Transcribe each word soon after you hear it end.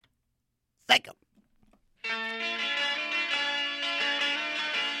Thank you.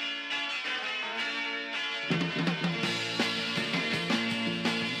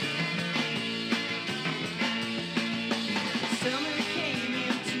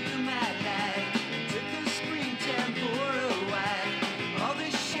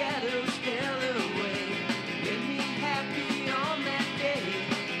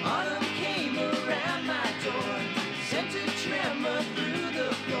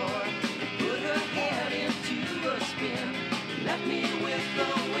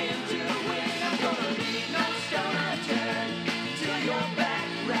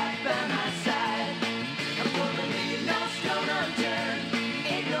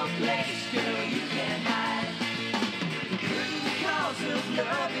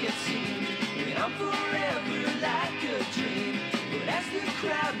 I'm forever like a dream. But as the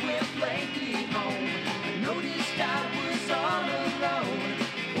crowd went blankly home, I noticed I was all alone.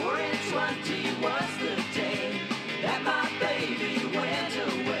 4:20 was the day that my baby went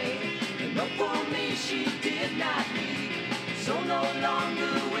away. And no, for me she did not leave, so no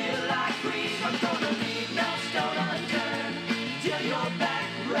longer will I grieve. I'm gonna leave no stone unturned till you're back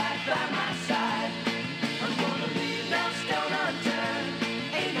right by my side. I'm gonna leave no stone unturned.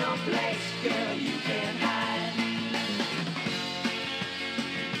 Ain't no place, girl, you can hide.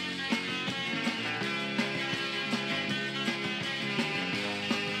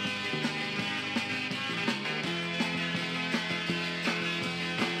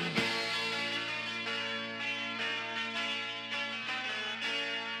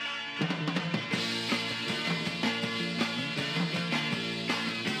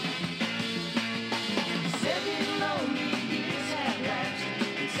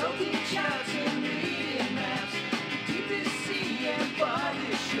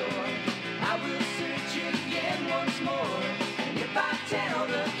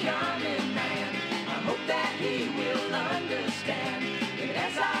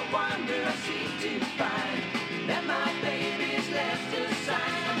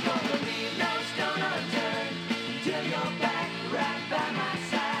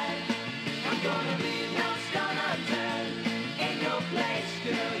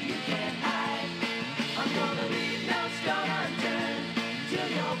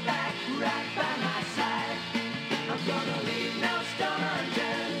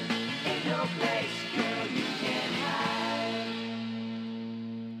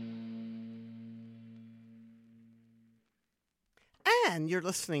 And you're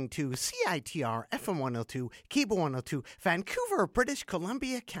listening to CITR FM 102, Cable 102, Vancouver, British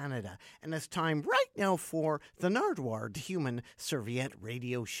Columbia, Canada. And it's time right now for the Nardwuar, the Human Serviette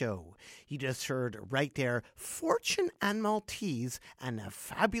Radio Show. You just heard right there, Fortune and Maltese and the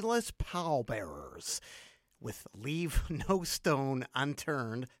Fabulous Pallbearers with Leave No Stone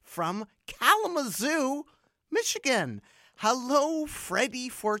Unturned from Kalamazoo, Michigan. Hello, Freddie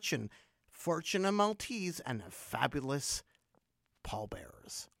Fortune. Fortune and Maltese and the Fabulous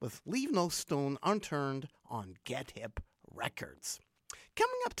Pallbearers with Leave No Stone Unturned on Get Hip Records.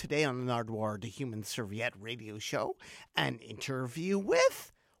 Coming up today on the Nardwuar, the Human Serviette Radio Show, an interview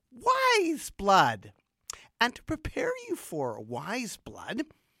with Weyes Blood. And to prepare you for Weyes Blood,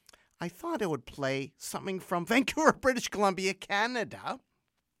 I thought I would play something from Vancouver, British Columbia, Canada.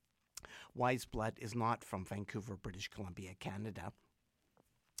 Weyes Blood is not from Vancouver, British Columbia, Canada.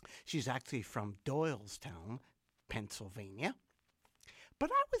 She's actually from Doylestown, Pennsylvania. But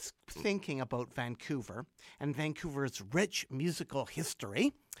I was thinking about Vancouver and Vancouver's rich musical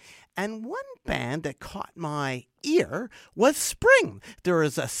history, and one band that caught my ear was Spring. There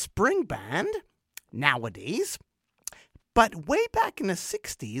is a Spring band nowadays, but way back in the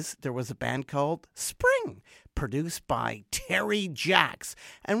 60s, there was a band called Spring, produced by Terry Jacks,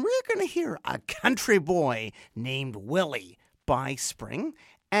 and we're going to hear A Country Boy Named Willie by Spring.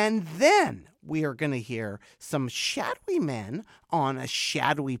 And then we are going to hear some shadowy men on a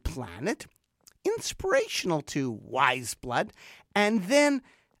shadowy planet, inspirational to Weyes Blood, and then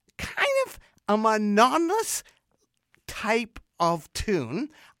kind of a monotonous type of tune,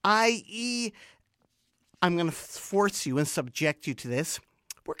 i.e., I'm going to force you and subject you to this.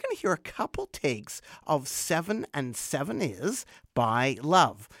 We're going to hear a couple takes of 7 and 7 Is by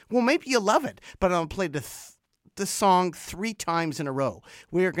Love. Well, maybe you love it, but I'll play the song 3 times in a row.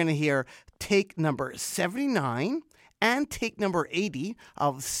 We're going to hear take number 79 and take number 80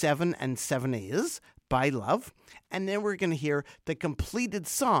 of 7 and 7 Is by Love. And then we're going to hear the completed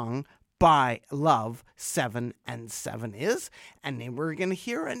song by Love, 7 and 7 Is. And then we're going to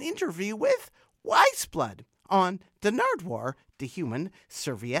hear an interview with Weyes Blood on the Nardwuar, the Human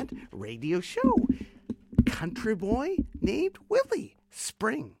Serviette Radio Show. Country Boy Named Willie,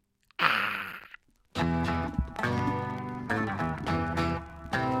 Spring. Ah!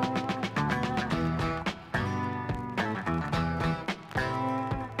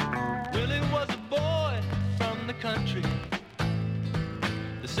 country.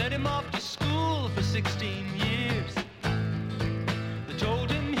 They sent him off to school for 16 years. They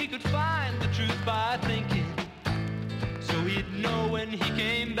told him he could find the truth by thinking, so he'd know when he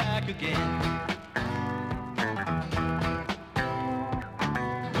came back again.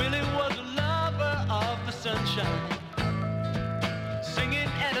 Willie was a lover of the sunshine. Singing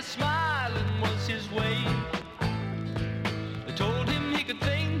and a smiling was his way. They told him he could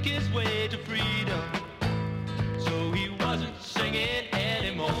think his way to freedom, so he wasn't singing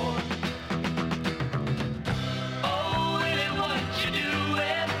anymore. Oh, Willie, what you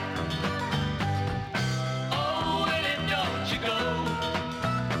doing? Oh, Willie, don't you go.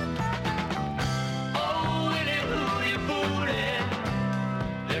 Oh, Willie, who you fooling?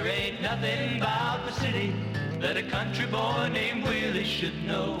 There ain't nothing about the city that a country boy named Willie should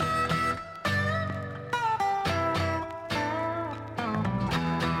know.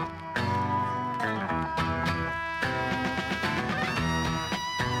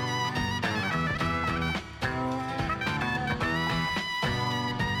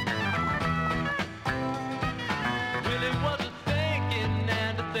 Willie was a thinking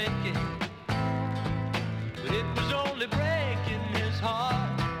and a thinking, but it was only breaking his heart.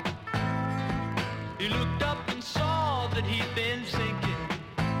 He looked up and saw that he'd been sinking,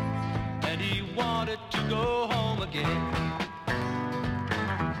 and he wanted to go home again.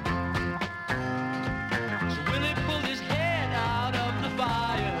 So Willie pulled his head out of the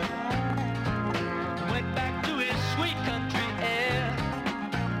fire, went back to his sweet country air.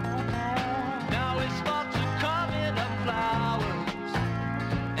 Now his thoughts are coming up flowers,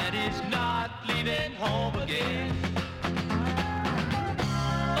 and he's not leaving home again.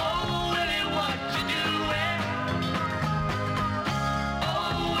 Oh, Willie, what you doing?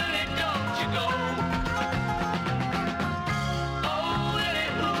 Oh, Willie, don't you go. Oh, Willie,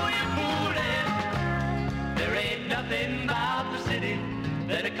 who you fooling? There ain't nothing about the city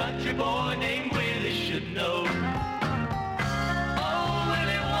that a country boy named Willie should know. Oh,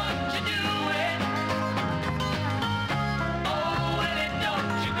 Willie, what you doing? Oh, Willie,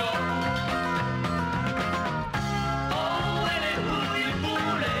 don't you go. Oh, Willie, who you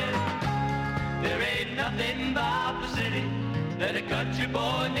fooling? There ain't nothing about the city that a country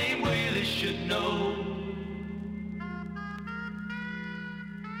boy named Willie should know.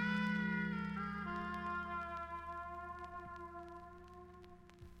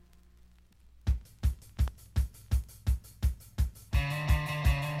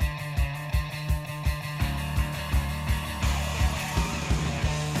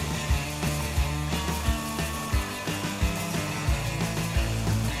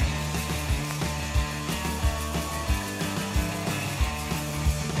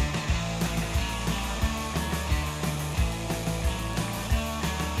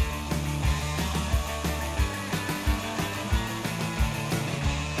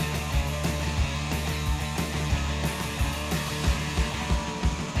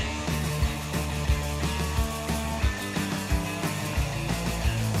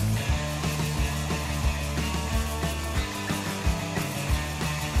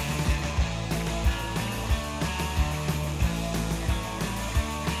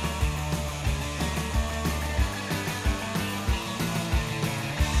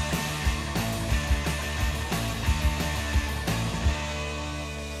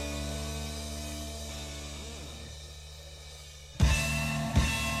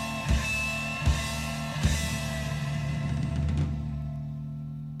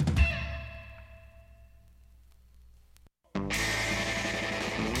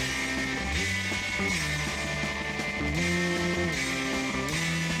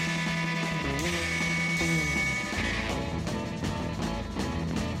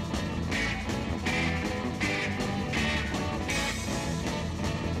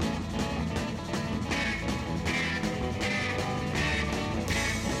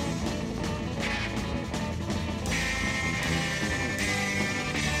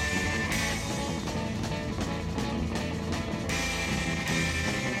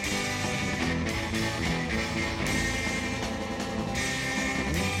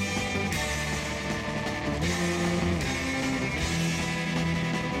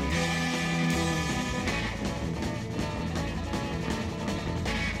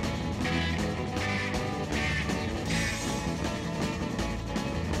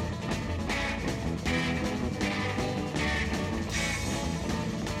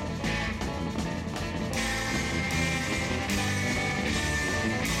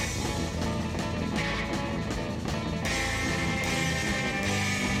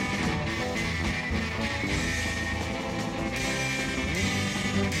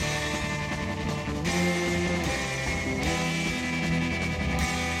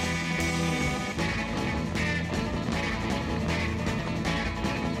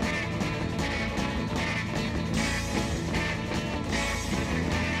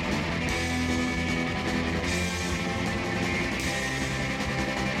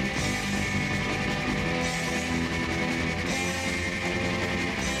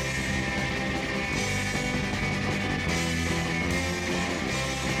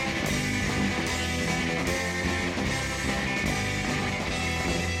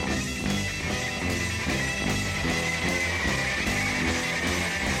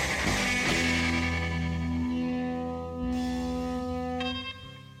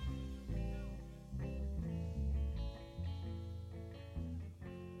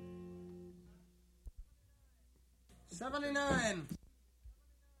 79.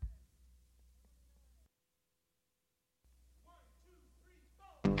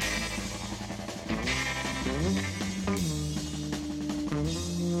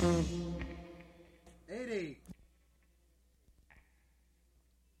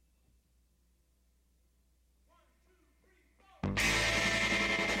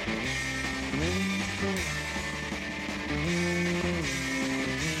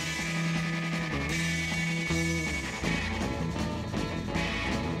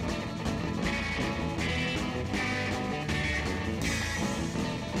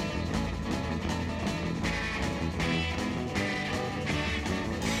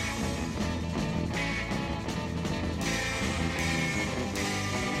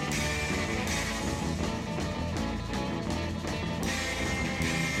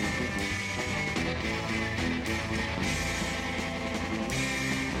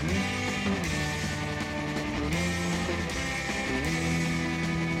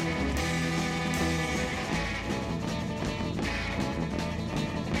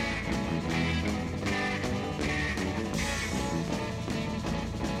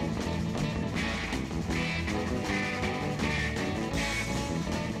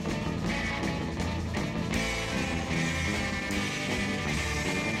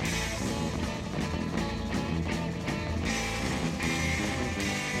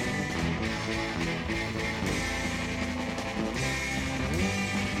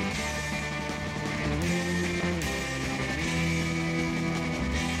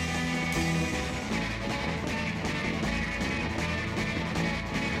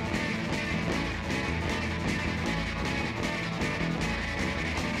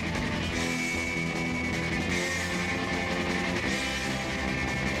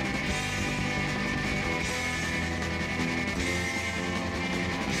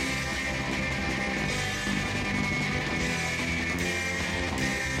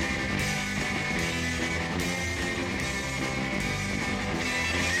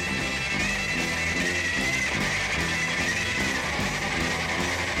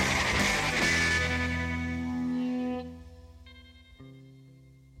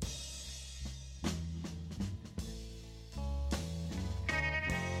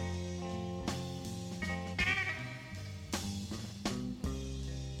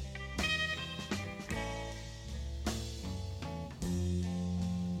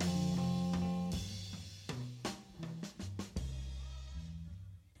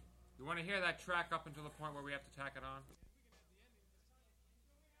 You want to hear that track up until the point where we have to tack it on?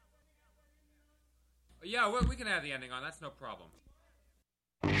 Yeah, we can have the ending on. That's no problem.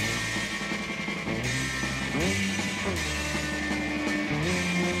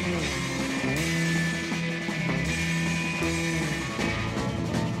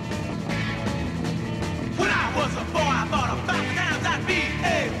 When I was a boy, I thought about the times I'd be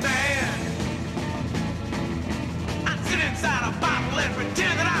a man. I'd sit inside a bottle and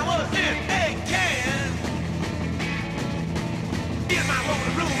pretend that I was in a can. In my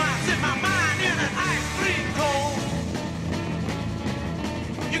lonely room, I sit my mind in an ice cream cone.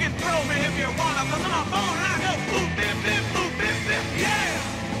 You can throw me if you want to, 'cause I'm a phone and I go boop, bip, bip, boop, bip, bip, yeah.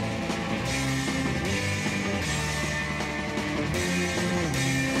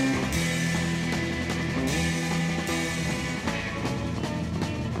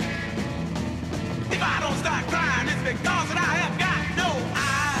 If I don't start crying, it's because that I have got no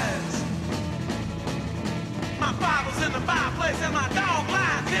eyes. My Bible's in the fireplace and my dog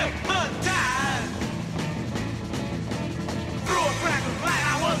lies hypnotized. Through a crack of light,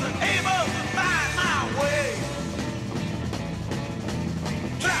 I wasn't able to find my way.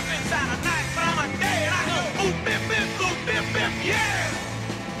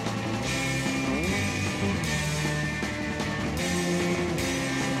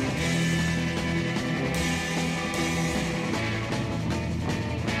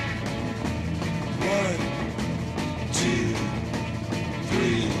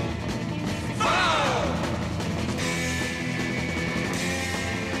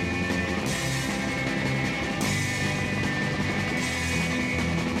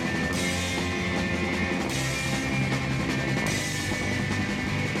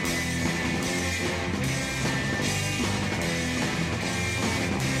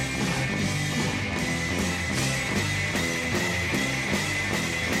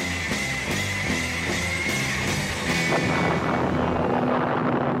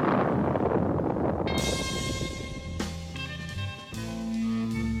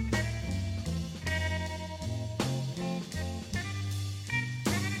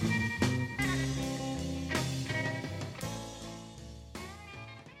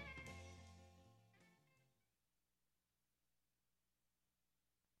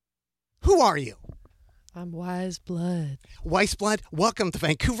 Who are you? I'm Weyes Blood. Weyes Blood, welcome to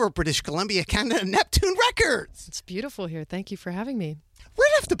Vancouver, British Columbia, Canada, Neptune Records. It's beautiful here. Thank you for having me.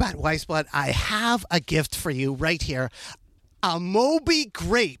 Right off the bat, Weyes Blood, I have a gift for you right here. A Moby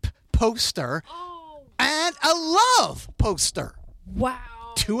Grape poster and a Love poster.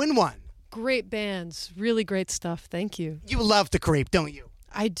 Wow. 2 in 1. Great bands. Really great stuff. Thank you. You love the grape, don't you?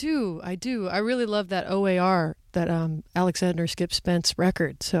 I do. I really love that OAR, that Alexander Skip Spence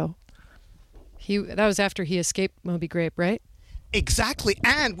record. So that was after he escaped Moby Grape, right? Exactly.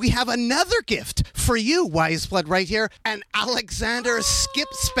 And we have another gift for you, Weyes Blood, right here. An Alexander Skip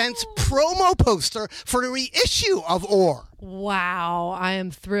Spence promo poster for a reissue of OR. Wow. I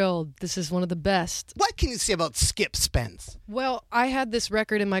am thrilled. This is one of the best. What can you say about Skip Spence? Well, I had this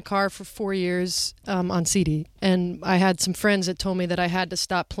record in my car for 4 years on CD, and I had some friends that told me that I had to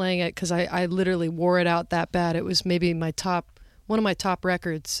stop playing it because I literally wore it out that bad. It was maybe one of my top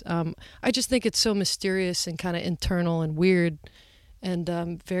records. I just think it's so mysterious and kind of internal and weird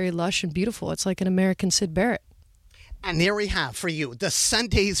and very lush and beautiful. It's like an American Syd Barrett. And there we have for you the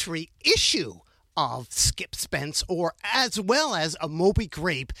Sunday's reissue of Skip Spence, or as well as a Moby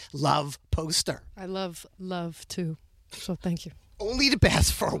Grape Love poster. I love love too, so thank you. Only the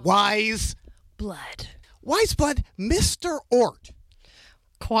best for Weyes Blood. Weyes Blood, Mr. Ort.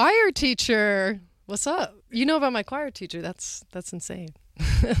 Choir teacher. What's up? You know about my choir teacher. That's insane.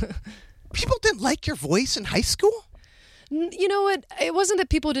 People didn't like your voice in high school? You know what? It wasn't that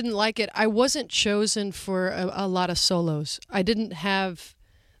people didn't like it. I wasn't chosen for a lot of solos.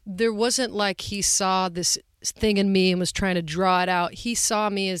 There wasn't like he saw this thing in me and was trying to draw it out. He saw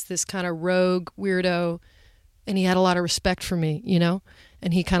me as this kind of rogue weirdo, and he had a lot of respect for me, you know?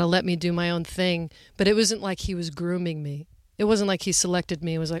 And he kind of let me do my own thing. But it wasn't like he was grooming me. It wasn't like he selected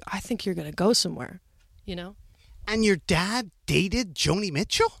me and was like, I think you're going to go somewhere, you know? And your dad dated Joni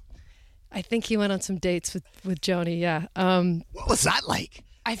Mitchell? I think he went on some dates with Joni, yeah. What was that like?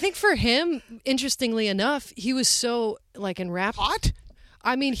 I think for him, interestingly enough, he was so, like, in rap. Hot?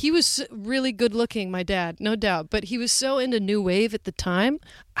 I mean, he was really good looking, my dad, no doubt. But he was so into new wave at the time.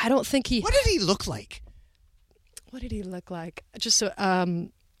 I don't think he... What did he look like? What did he look like? Just so,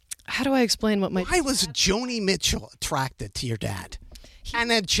 how do I explain what my... Why was Joni Mitchell attracted to your dad?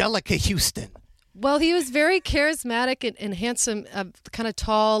 And Angelica Houston? Well, he was very charismatic and handsome, kind of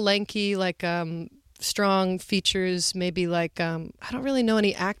tall, lanky, like strong features, maybe like, I don't really know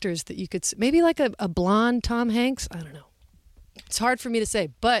any actors that you could... Maybe like a blonde Tom Hanks? I don't know. It's hard for me to say,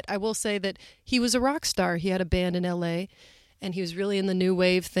 but I will say that he was a rock star. He had a band in L.A., and he was really in the new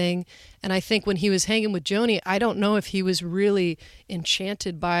wave thing. And I think when he was hanging with Joni, I don't know if he was really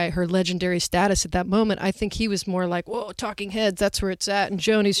enchanted by her legendary status at that moment. I think he was more like, whoa, Talking Heads, that's where it's at. And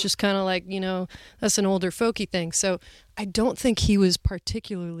Joni's just kind of like, you know, that's an older folky thing. So I don't think he was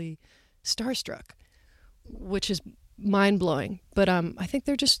particularly starstruck, which is mind-blowing. But I think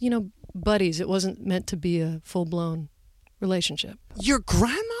they're just, you know, buddies. It wasn't meant to be a full-blown relationship. Your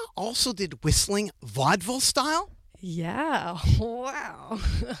grandma also did whistling vaudeville style? Yeah. Wow.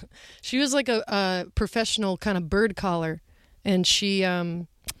 She was like a professional kind of bird caller, and she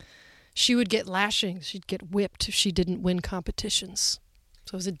would get lashings. She'd get whipped if she didn't win competitions.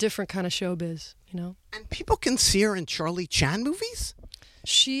 So it was a different kind of showbiz, you know? And people can see her in Charlie Chan movies?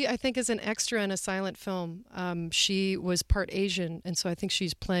 She, I think, is an extra in a silent film. She was part Asian, and so I think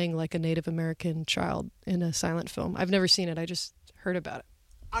she's playing like a Native American child in a silent film. I've never seen it. I just heard about it.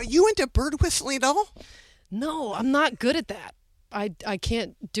 Are you into bird whistling at all? No, I'm not good at that. I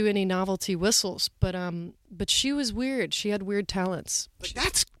can't do any novelty whistles, but she was weird. She had weird talents. But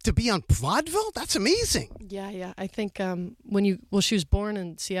that's to be on vaudeville? That's amazing. Yeah. I think she was born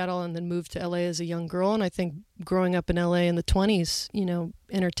in Seattle and then moved to LA as a young girl, and I think growing up in LA in the 20s, you know,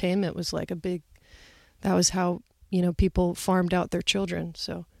 entertainment was like that was how, you know, people farmed out their children.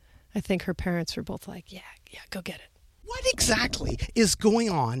 So I think her parents were both like, yeah, go get it. What exactly is going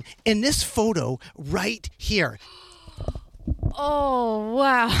on in this photo right here? Oh,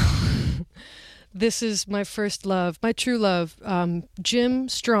 wow. This is my first love, my true love, Jim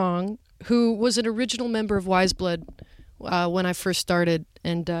Strong, who was an original member of Weyes Blood when I first started.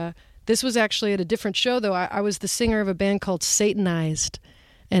 And this was actually at a different show, though. I was the singer of a band called Satanized,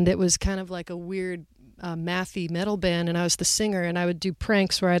 and it was kind of like a weird mathy metal band, and I was the singer, and I would do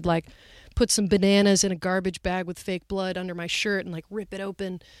pranks where I'd like put some bananas in a garbage bag with fake blood under my shirt and like rip it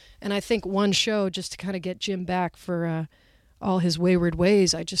open. And I think one show, just to kind of get Jim back for all his wayward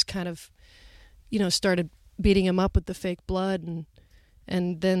ways, I just kind of, you know, started beating him up with the fake blood,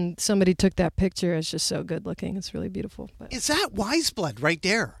 and then somebody took that picture. It's just so good looking. It's really beautiful. But is that Weyes Blood right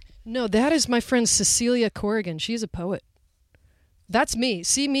there? No, that is my friend Cecilia Corrigan. She's a poet. That's me.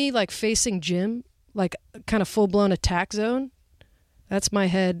 See me like facing Jim, like kind of full-blown attack zone? That's my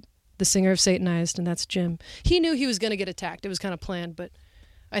head, the singer of Satanized, and that's Jim. He knew he was going to get attacked. It was kind of planned, but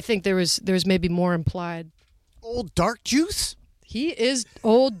I think there was maybe more implied. Old Dark Juice? He is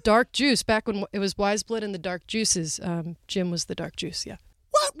old Dark Juice. Back when it was Wise Blood and the Dark Juices, Jim was the Dark Juice, yeah.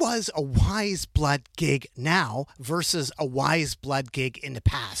 What was a Wise Blood gig now versus a Wise Blood gig in the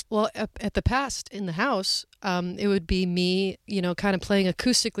past? Well, at the past, in the house, it would be me, kind of playing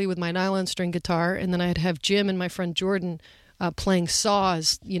acoustically with my nylon string guitar, and then I'd have Jim and my friend Jordan playing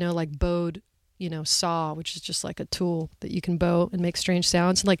saws, like bowed, saw, which is just like a tool that you can bow and make strange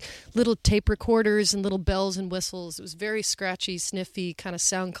sounds, and like little tape recorders and little bells and whistles. It was very scratchy, sniffy kind of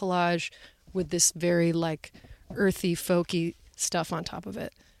sound collage with this very like earthy, folky stuff on top of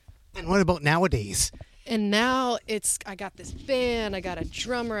it. And what about nowadays? And now I got this band, I got a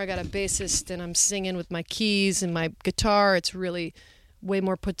drummer, I got a bassist, and I'm singing with my keys and my guitar. It's really way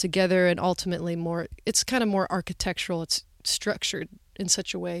more put together and ultimately it's kind of more architectural. It's structured in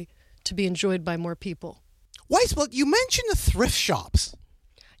such a way to be enjoyed by more people. Wise Blood, you mentioned the thrift shops.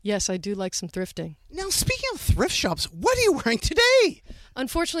 Yes, I do like some thrifting. Now, speaking of thrift shops, what are you wearing today?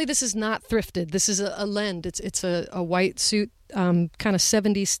 Unfortunately, this is not thrifted. This is a Lend. It's a white suit, kind of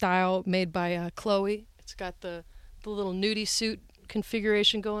 70s style, made by Chloe. It's got the little nudie suit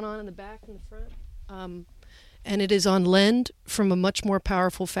configuration going on in the back and the front. And it is on Lend from a much more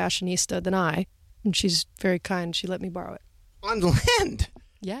powerful fashionista than I. And she's very kind. She let me borrow it. On Lend?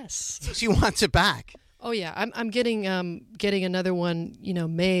 Yes. So she wants it back. Oh yeah, I'm getting another one,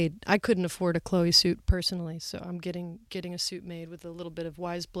 made. I couldn't afford a Chloe suit personally, so I'm getting a suit made with a little bit of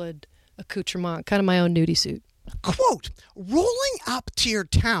Wise Blood accoutrement, kind of my own nudie suit. Quote, rolling up to your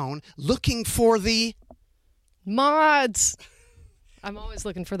town looking for the mods. I'm always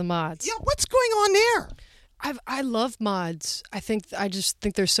looking for the mods. Yeah, what's going on there? I love mods. I just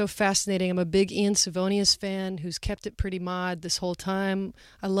think they're so fascinating. I'm a big Ian Savonius fan who's kept it pretty mod this whole time.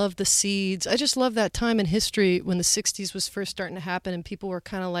 I love the seeds. I just love that time in history when the 60s was first starting to happen and people were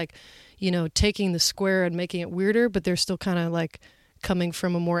kind of like, taking the square and making it weirder, but they're still kind of like coming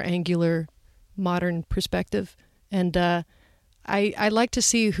from a more angular, modern perspective. And I like to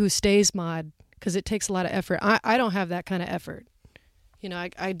see who stays mod because it takes a lot of effort. I don't have that kind of effort.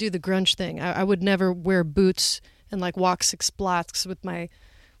 I do the grunge thing. I would never wear boots and like walk 6 blocks with my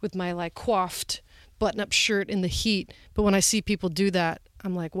like coiffed button-up shirt in the heat. But when I see people do that,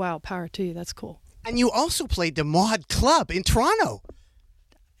 I'm like, wow, power to you. That's cool. And you also played the Mod Club in Toronto.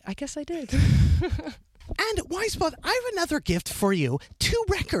 I guess I did. And Wise Blood, I have another gift for you. 2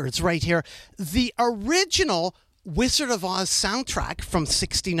 records right here. The original Wizard of Oz soundtrack from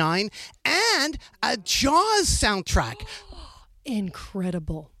 '69 and a Jaws soundtrack.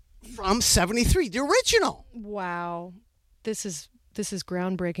 Incredible. From '73, the original. Wow. This is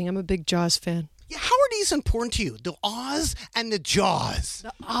groundbreaking. I'm a big Jaws fan. Yeah, how are these important to you? The Oz and the Jaws.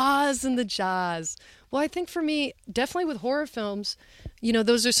 The Oz and the Jaws. Well, I think for me, definitely with horror films,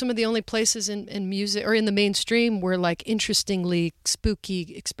 those are some of the only places in music or in the mainstream where like interestingly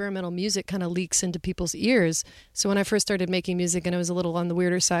spooky experimental music kind of leaks into people's ears. So when I first started making music and I was a little on the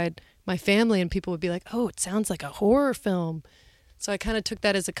weirder side, my family and people would be like, oh, it sounds like a horror film. So I kind of took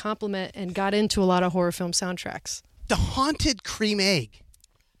that as a compliment and got into a lot of horror film soundtracks. The Haunted Cream Egg.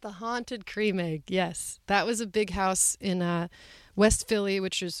 The Haunted Cream Egg, yes. That was a big house in West Philly,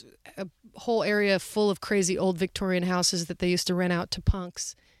 which is a whole area full of crazy old Victorian houses that they used to rent out to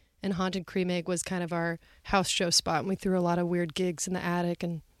punks. And Haunted Cream Egg was kind of our house show spot. And we threw a lot of weird gigs in the attic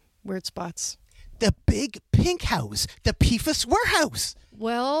and weird spots. The Big Pink House, the PFAS warehouse.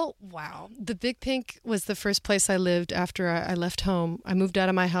 Well, wow. The Big Pink was the first place I lived after I left home. I moved out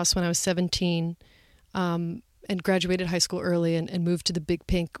of my house when I was 17 and graduated high school early and moved to the Big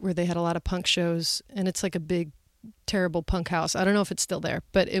Pink where they had a lot of punk shows. And it's like a big, terrible punk house. I don't know if it's still there,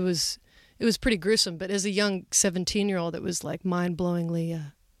 but it was pretty gruesome. But as a young 17-year-old, it was like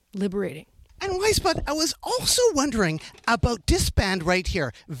mind-blowingly liberating. And Wise Blood, I was also wondering about this band right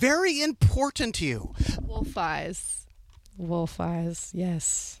here. Very important to you. Wolf Eyes. Wolf Eyes,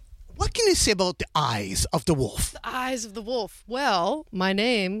 yes. What can you say about the eyes of the wolf? The eyes of the wolf. Well, my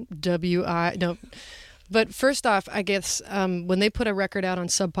name, W-I... No. But first off, I guess when they put a record out on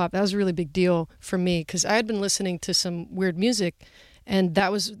Sub Pop, that was a really big deal for me because I had been listening to some weird music. And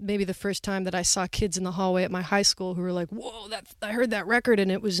that was maybe the first time that I saw kids in the hallway at my high school who were like, whoa, I heard that record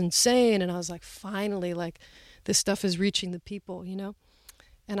and it was insane. And I was like, finally, like this stuff is reaching the people,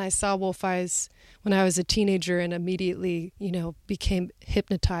 And I saw Wolf Eyes when I was a teenager and immediately, became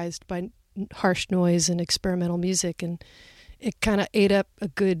hypnotized by harsh noise and experimental music. And it kind of ate up a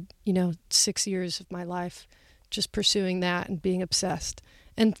good, 6 years of my life just pursuing that and being obsessed.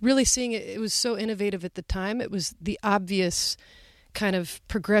 And really seeing it was so innovative at the time. It was the obvious kind of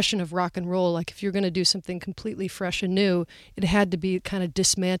progression of rock and roll. Like if you're going to do something completely fresh and new, it had to be kind of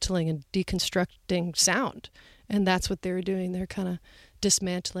dismantling and deconstructing sound. And that's what they were doing. They're kind of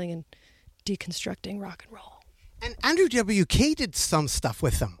dismantling and deconstructing rock and roll. And Andrew WK did some stuff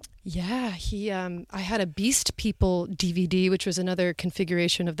with them. Yeah, I had a Beast People DVD, which was another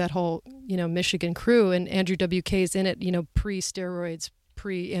configuration of that whole, Michigan crew, and Andrew WK is in it, pre-steroids,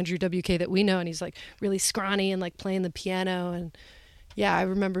 pre-Andrew WK that we know, and he's like really scrawny and like playing the piano, and yeah, I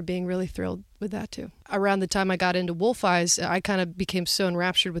remember being really thrilled with that too. Around the time I got into Wolf Eyes, I kind of became so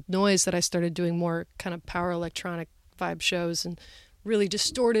enraptured with noise that I started doing more kind of power electronic vibe shows and really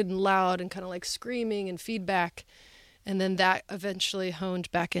distorted and loud and kind of like screaming and feedback. And then that eventually honed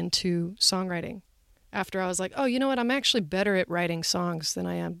back into songwriting after I was like, oh, you know what? I'm actually better at writing songs than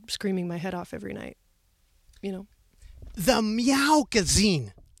I am screaming my head off every night. The Meow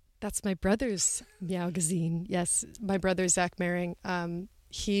Gazine. That's my brother's Meow Gazine. Yes, my brother, Zach Maring.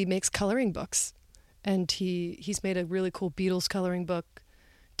 He makes coloring books. And he's made a really cool Beatles coloring book,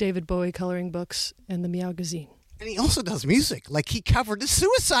 David Bowie coloring books, and the Meow Gazine. And he also does music. Like he covered the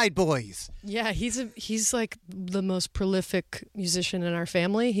Suicide Boys. Yeah, he's like the most prolific musician in our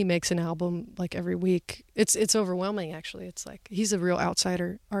family. He makes an album like every week. It's overwhelming, actually. It's like he's a real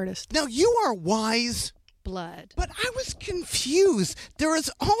outsider artist. Now you are Weyes Blood. But I was confused. There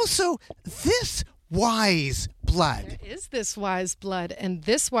is also this Weyes Blood. There is this Weyes Blood, and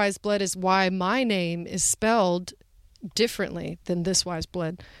this Weyes Blood is why my name is spelled differently than this Weyes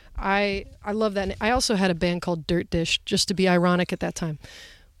Blood. I love that. I also had a band called Dirt Dish, just to be ironic at that time.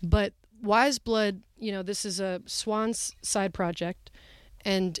 But Weyes Blood, this is a Swan's side project,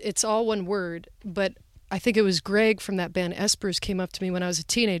 and it's all one word. But I think it was Greg from that band Espers came up to me when I was a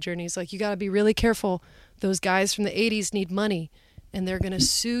teenager, and he's like, you got to be really careful. Those guys from the 80s need money, and they're going to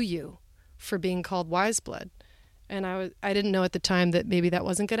sue you for being called Weyes Blood. And I didn't know at the time that maybe that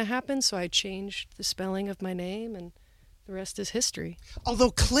wasn't going to happen, so I changed the spelling of my name, and the rest is history.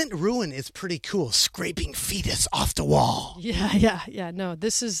 Although Clint Ruin is pretty cool, scraping fetus off the wall. Yeah. No,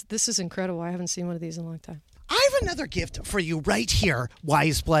 this is incredible. I haven't seen one of these in a long time. I have another gift for you right here,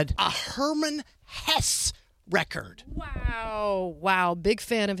 Weyes Blood. A Herman Hesse record. Wow. Big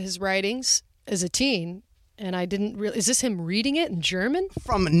fan of his writings as a teen. And I didn't really... Is this him reading it in German?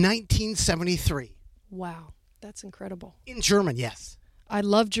 From 1973. Wow. That's incredible. In German, yes. I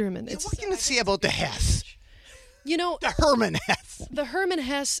love German. What can you say about the Hesse? The Herman Hesse. The Herman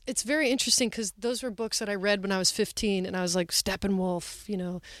Hesse, it's very interesting because those were books that I read when I was 15, and I was like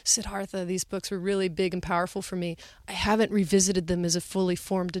Steppenwolf, Siddhartha. These books were really big and powerful for me. I haven't revisited them as a fully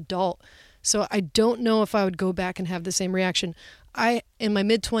formed adult, so I don't know if I would go back and have the same reaction. I, in my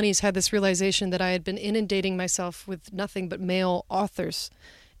mid-20s, had this realization that I had been inundating myself with nothing but male authors,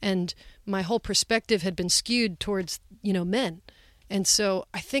 and my whole perspective had been skewed towards, men. And so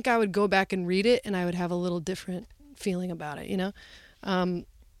I think I would go back and read it, and I would have a little different feeling about it,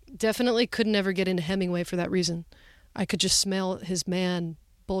 Definitely could never get into Hemingway for that reason. I could just smell his man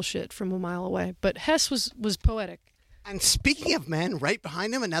bullshit from a mile away. But Hesse was poetic. And speaking of men, right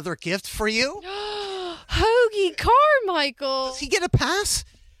behind him, another gift for you. Hoagie Carmichael. Does he get a pass?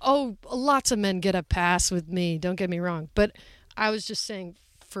 Oh, lots of men get a pass with me. Don't get me wrong. But I was just saying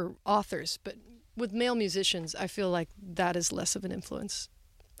for authors. But with male musicians, I feel like that is less of an influence.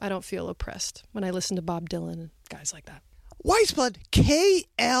 I don't feel oppressed when I listen to Bob Dylan and guys like that. Weyes Blood,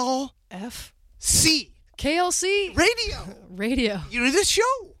 KLC. KLC? Radio. You did this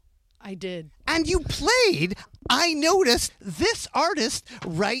show. I did. And you played, I noticed, this artist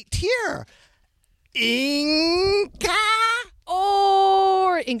right here. Inca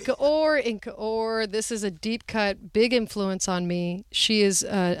Or. This is a deep cut, big influence on me. She is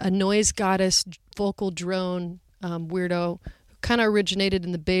a noise goddess, vocal drone weirdo, kind of originated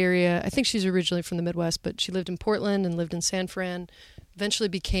in the Bay Area. I think she's originally from the Midwest, but she lived in Portland and lived in San Fran. Eventually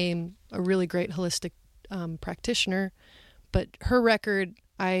became a really great holistic practitioner. But her record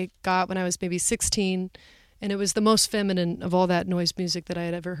I got when I was maybe 16, and it was the most feminine of all that noise music that I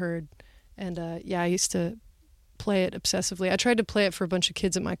had ever heard. And I used to play it obsessively. I tried to play it for a bunch of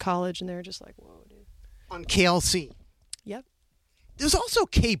kids at my college, and they were just like, whoa, dude. On KLC. Yep. There's also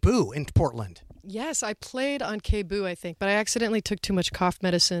K-Boo in Portland. Yes, I played on K-Boo, I think, but I accidentally took too much cough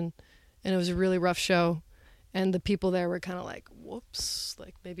medicine, and it was a really rough show. And the people there were kind of like, whoops,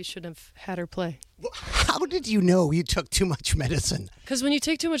 like maybe shouldn't have had her play. Well, how did you know you took too much medicine? Because when you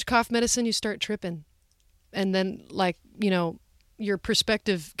take too much cough medicine, you start tripping. And then, your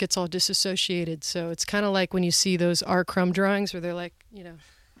perspective gets all disassociated. So it's kind of like when you see those R. Crumb drawings where they're like,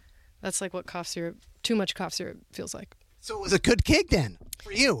 That's like what too much cough syrup feels like. So it was a good gig then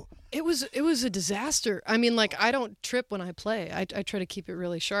for you. It was a disaster. I mean, like, I don't trip when I play. I try to keep it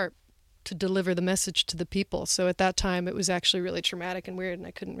really sharp to deliver the message to the people. So at that time, it was actually really traumatic and weird, and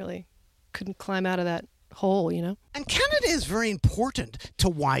I couldn't climb out of that hole, you know? And Canada is very important to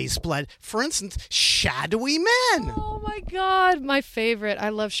Weyes Blood. For instance, Shadowy Men. Oh my God, my favorite. I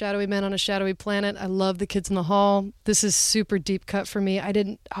love Shadowy Men on a Shadowy Planet. I love The Kids in the Hall. This is super deep cut for me.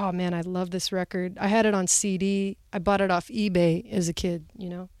 Oh man, I love this record. I had it on CD. I bought it off eBay as a kid, you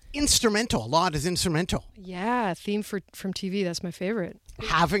know? Instrumental. A lot is instrumental. Yeah, theme from TV. That's my favorite.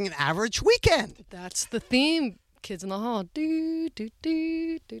 Having an average weekend. That's the theme. Kids in the Hall. Do, do,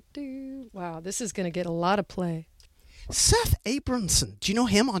 do, do, do. Wow, this is going to get a lot of play. Seth Abramson. Do you know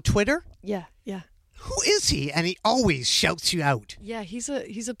him on Twitter? Yeah. Who is he? And he always shouts you out. Yeah, he's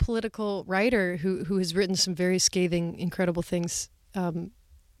a political writer who has written some very scathing, incredible things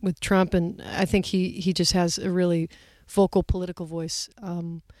with Trump, and I think he just has a really vocal political voice.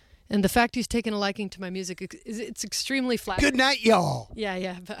 And the fact he's taken a liking to my music, it's extremely flattering. Good night, y'all.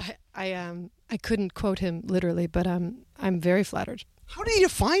 Yeah, but I couldn't quote him literally, but I'm very flattered. How did you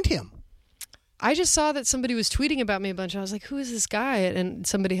find him? I just saw that somebody was tweeting about me a bunch. I was like, who is this guy? And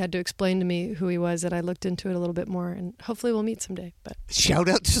somebody had to explain to me who he was, and I looked into it a little bit more, and hopefully we'll meet someday. But shout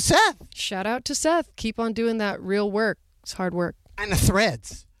out to Seth. Shout out to Seth. Keep on doing that real work. It's hard work. And the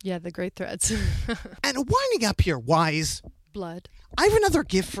threads. Yeah, the great threads. And winding up here, Weyes. Blood. I have another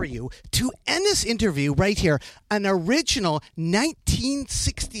gift for you to end this interview right here. An original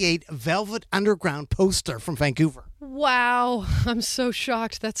 1968 Velvet Underground poster from Vancouver. Wow. I'm so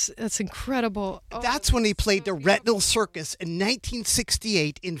shocked. That's incredible. Oh, that's when he played the Retinal Circus in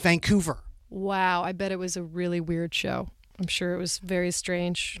 1968 in Vancouver. Wow. I bet it was a really weird show. I'm sure it was very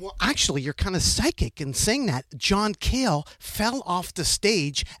strange. Well, actually, you're kind of psychic in saying that. John Cale fell off the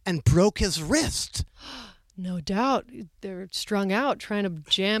stage and broke his wrist. No doubt. They're strung out trying to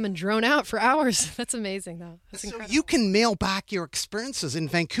jam and drone out for hours. That's amazing, though. That's incredible. So you can mail back your experiences in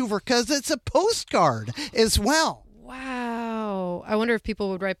Vancouver because it's a postcard as well. Wow. I wonder if people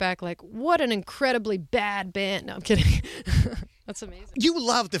would write back like, what an incredibly bad band. No, I'm kidding. That's amazing. You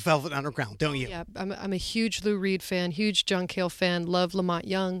love the Velvet Underground, don't you? Yeah, I'm a huge Lou Reed fan, huge John Cale fan, love Lamont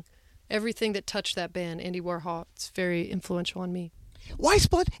Young. Everything that touched that band, Andy Warhol, it's very influential on me. Weyes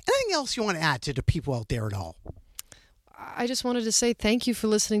Blood, anything else you want to add to the people out there at all? I just wanted to say thank you for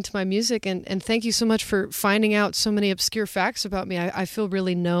listening to my music, and thank you so much for finding out so many obscure facts about me. I feel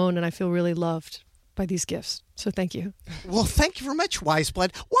really known, and I feel really loved by these gifts. So thank you. Well, thank you very much, Weyes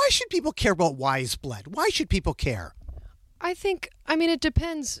Blood. Why should people care about Weyes Blood? Why should people care? I mean, it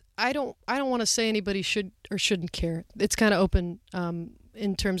depends. I don't want to say anybody should or shouldn't care. It's kind of open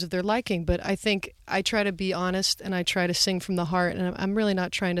in terms of their liking, but I think I try to be honest and I try to sing from the heart, and I'm really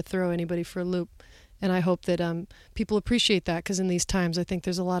not trying to throw anybody for a loop. And I hope that people appreciate that, because in these times, I think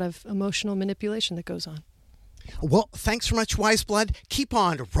there's a lot of emotional manipulation that goes on. Well, thanks so much, Weyes Blood. Keep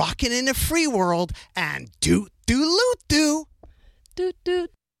on rocking in the free world, and doot, loot, do. Doot,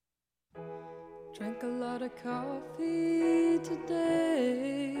 doot. Drank a lot of coffee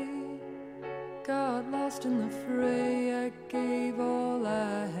today. Got lost in the fray. I gave all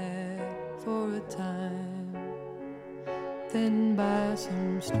I had for a time. Then by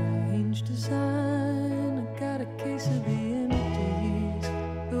some strange design, I got a case of the empties,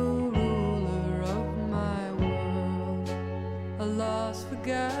 the ruler of my world, a lost,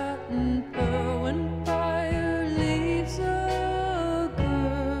 forgotten pearl. When fire leaves a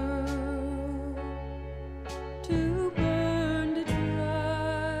girl to burn to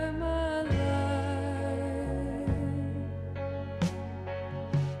dry my life,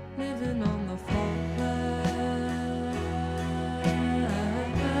 living on the fault line.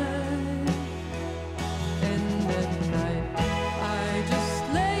 And at night I just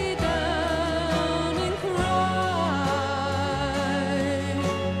lay down and cry.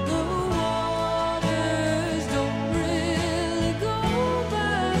 The waters don't really go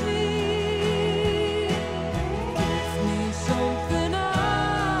by me. Give me something I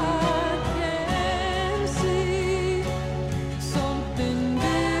can see, something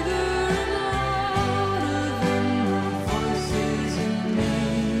bigger and louder than the voices in me,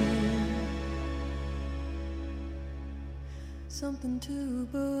 something to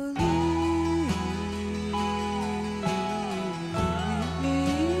believe.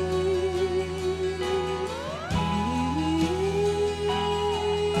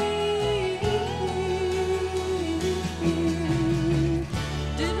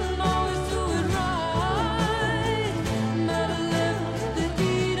 Didn't always do it right. Might have left the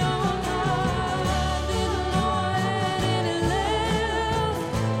heat on high. Didn't know I had any left.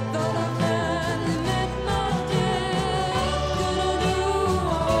 Thought I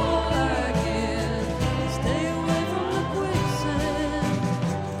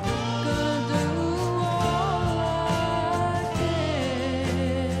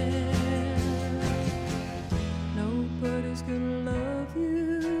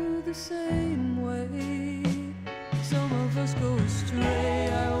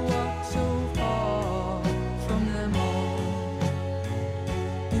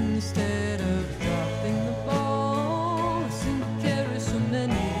instead of dropping the ball. Seem to carry so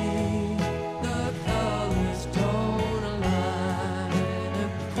many. The colors don't align. A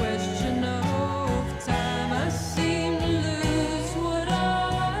question of time. I seem to lose what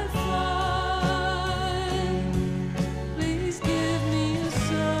I find. Please give me a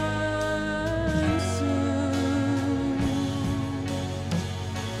sign soon.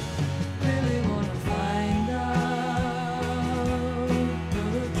 Really wanna find out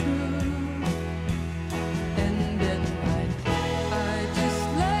the truth. And at night I just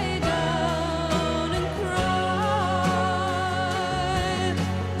lay down and cry.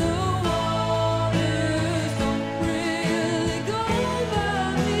 The waters don't really go by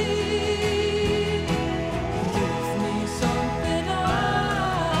me. Gives me something I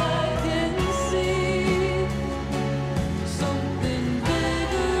can see. Something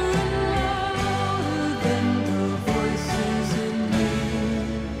bigger and louder than the voices in me.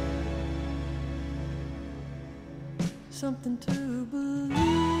 Something to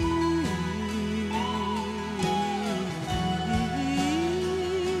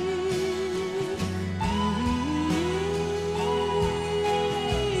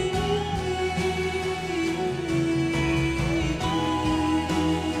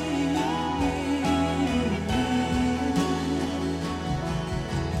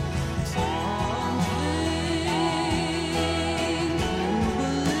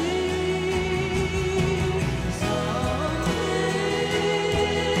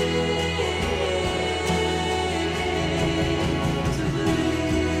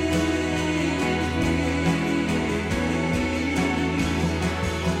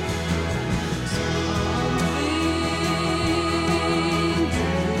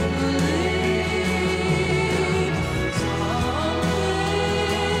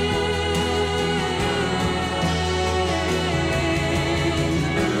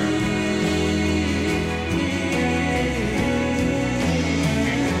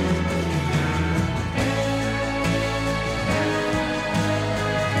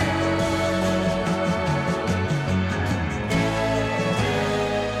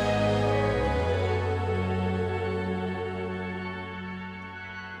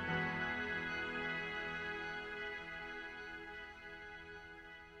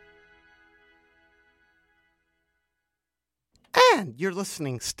And you're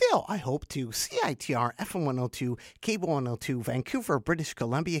listening still, I hope, to CITR FM 102, Cable 102, Vancouver, British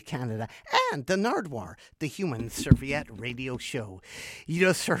Columbia, Canada, and the Nardwuar, the Human Serviette Radio Show. You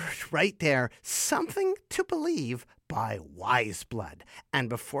just heard right there, Something to Believe by Weyes Blood. And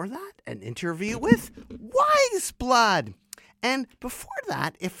before that, an interview with Weyes Blood. And before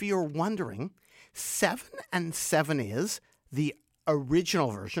that, if you're wondering, 7 and 7 is the original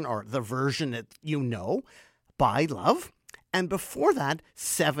version, or the version that you know, by Love. And before that,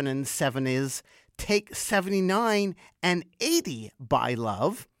 7 and 7 is Take 79 and 80 by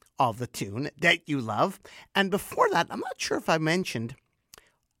Love, of the tune that you love. And before that, I'm not sure if I mentioned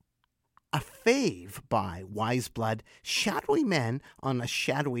a fave by Weyes Blood, Shadowy Men on a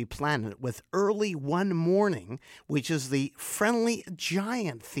Shadowy Planet with Early One Morning, which is the Friendly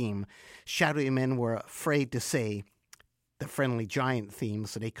Giant theme. Shadowy Men were afraid to say the Friendly Giant theme,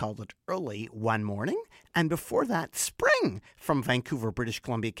 so they called it Early One Morning. And before that, Spring from Vancouver, British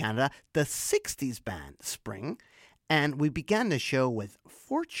Columbia, Canada, the 60s band Spring. And we began the show with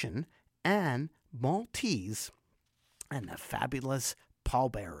Fortune and Maltese and the fabulous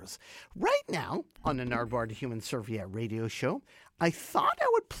Pallbearers. Right now, on the Nardwuar the Human Serviette Radio Show, I thought I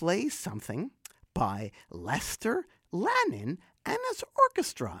would play something by Lester Lannon and his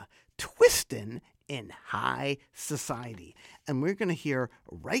orchestra, Twistin' in High Society. And we're going to hear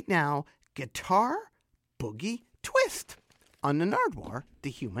right now, Guitar Boogie Twist on the Nardwuar the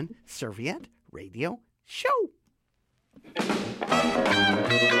Human Serviette Radio Show.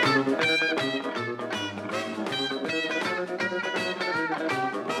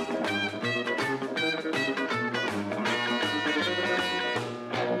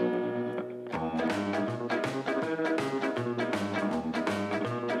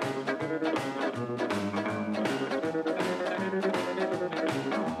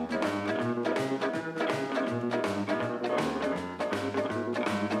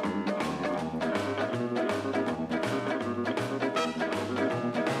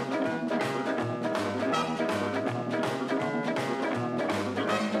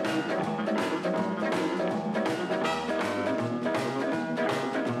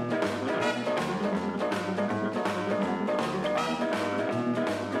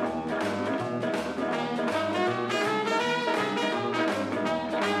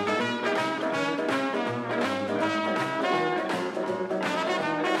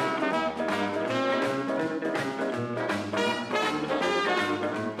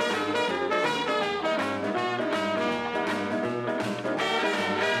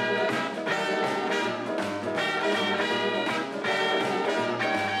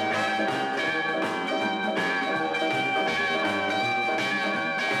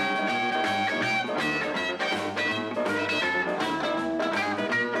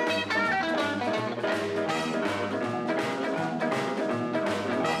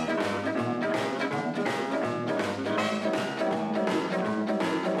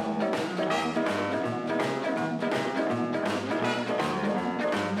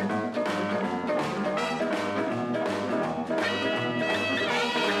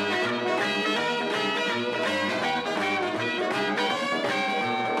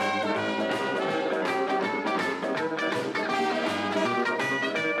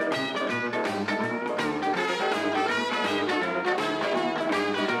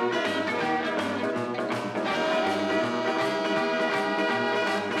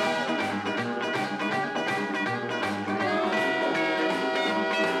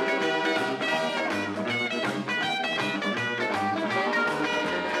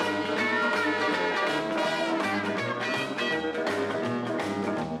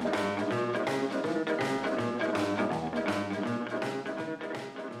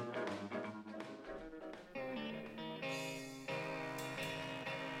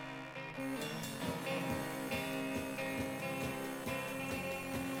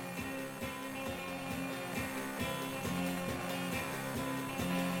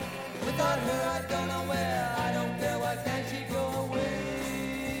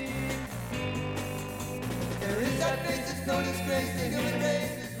 face, it's no disgrace. The human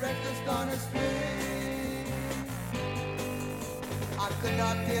race is reckless, gone astray. I could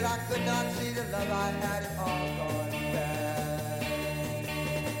not feel, I could not see the love I had, it all gone bad.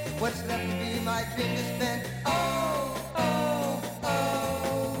 What's left to be my dream to spend? Oh, oh, oh,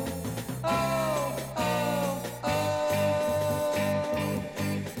 oh, oh, oh.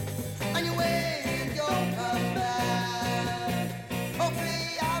 On your way and don't come back.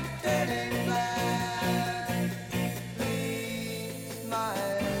 Hopefully I'm turning black. Please, my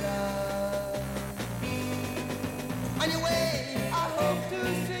love. On your way, I hope to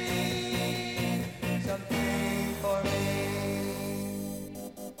see something for me.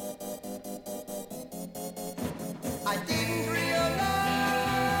 I didn't realize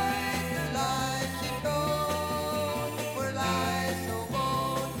the lies she told were lies so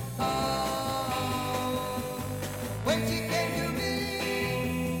bold. Oh, when she came to me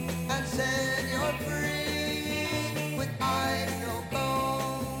and said you're free with eyes no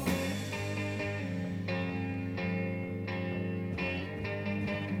gold.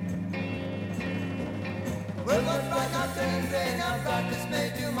 World was right, now turning gray, now brought dismay,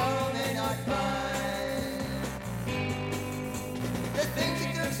 tomorrow may not find. The thing she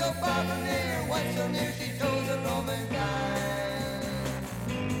took so far from here, once so near she chose a Roman kind.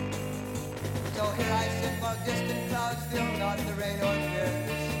 So here I sit while distant clouds fill not the rain or fear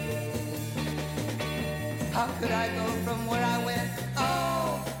the sea. How could I go from where I went?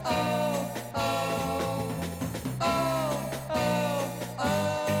 Oh, oh, oh, oh, oh, oh.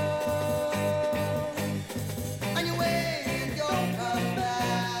 On your way and don't come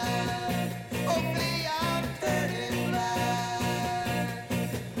back. Hopefully I'm turning black.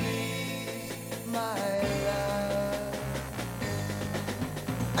 Please, my love.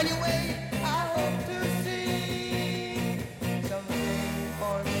 On your way, I hope to see something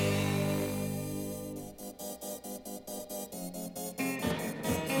for me.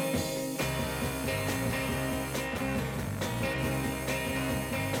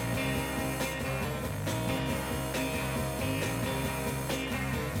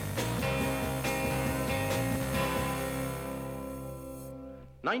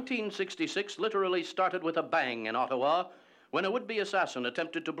 "1966 literally started with a bang in Ottawa when a would-be assassin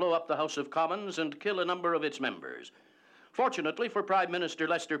attempted to blow up the House of Commons and kill a number of its members. Fortunately for Prime Minister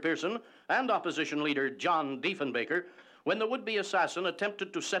Lester Pearson and opposition leader John Diefenbaker, when the would-be assassin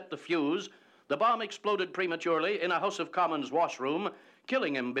attempted to set the fuse, the bomb exploded prematurely in a House of Commons washroom,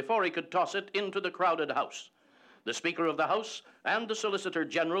 killing him before he could toss it into the crowded House. The Speaker of the House and the Solicitor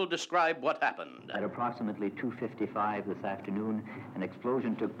General describe what happened. At approximately 2:55 this afternoon, an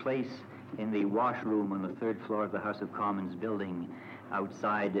explosion took place in the washroom on the third floor of the House of Commons building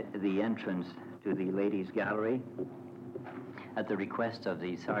outside the entrance to the Ladies' Gallery. At the request of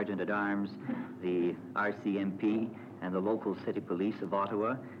the Sergeant-at-Arms, the RCMP, and the local city police of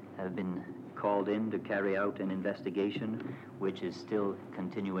Ottawa have been called in to carry out an investigation which is still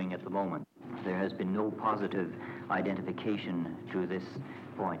continuing at the moment. There has been no positive identification to this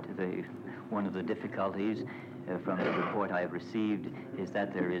point. One of the difficulties from the report I have received is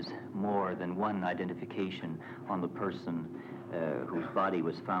that there is more than one identification on the person whose body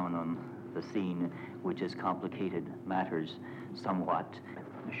was found on the scene, which has complicated matters somewhat.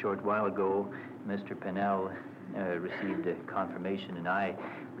 A short while ago, Mr. Pennell received confirmation, and I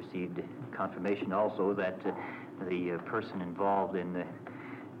received confirmation also that the person involved in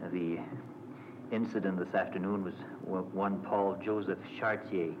the incident this afternoon was one Paul Joseph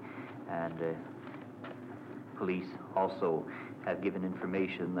Chartier, and police also have given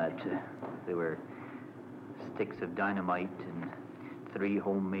information that there were sticks of dynamite and 3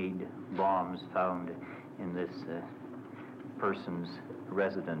 homemade bombs found in this person's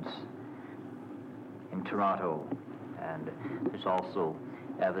residence in Toronto, and there's also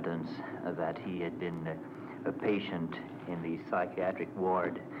evidence that he had been a patient in the psychiatric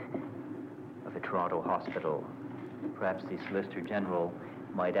ward of a Toronto hospital. Perhaps the Solicitor General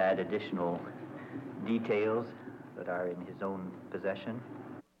might add additional details that are in his own possession.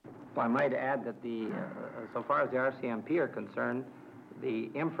 Well, I might add that so far as the RCMP are concerned, the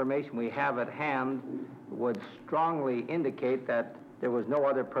information we have at hand would strongly indicate that there was no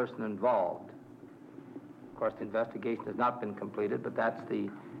other person involved. Of course, the investigation has not been completed, but that's the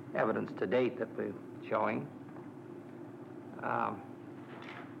evidence to date that we're showing.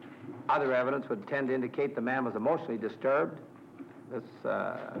 Other evidence would tend to indicate the man was emotionally disturbed. This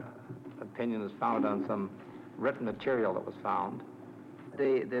opinion is founded on some written material that was found.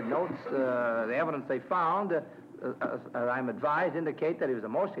 The notes, the evidence they found, as I'm advised, indicate that he was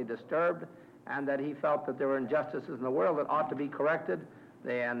emotionally disturbed and that he felt that there were injustices in the world that ought to be corrected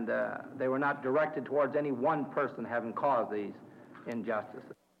and they were not directed towards any one person having caused these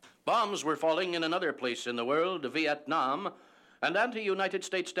injustices. Bombs were falling in another place in the world, Vietnam, and anti-United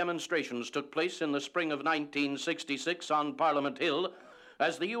States demonstrations took place in the spring of 1966 on Parliament Hill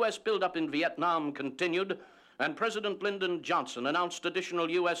as the U.S. buildup in Vietnam continued and President Lyndon Johnson announced additional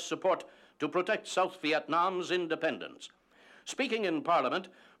U.S. support to protect South Vietnam's independence. Speaking in Parliament,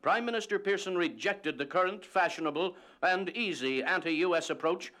 Prime Minister Pearson rejected the current, fashionable, and easy anti-U.S.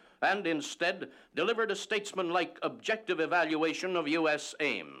 approach and instead delivered a statesman-like objective evaluation of U.S.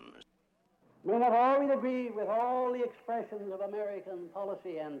 aims. May not always agree with all the expressions of American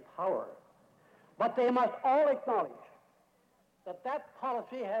policy and power, but they must all acknowledge that that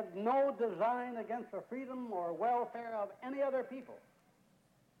policy has no design against the freedom or welfare of any other people.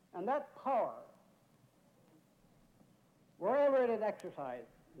 And that power, wherever it is exercised,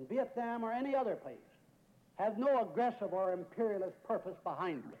 in Vietnam or any other place, has no aggressive or imperialist purpose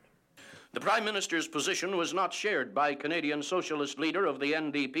behind it. The Prime Minister's position was not shared by Canadian Socialist leader of the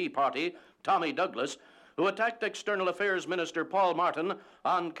NDP party, Tommy Douglas, who attacked External Affairs Minister Paul Martin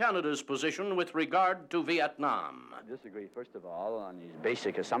on Canada's position with regard to Vietnam. I disagree, first of all, on his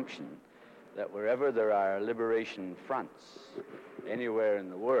basic assumption that wherever there are liberation fronts anywhere in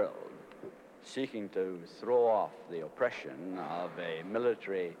the world seeking to throw off the oppression of a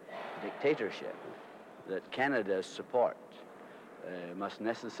military dictatorship, that Canada's support must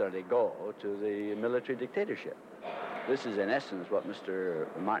necessarily go to the military dictatorship. This is in essence what Mr.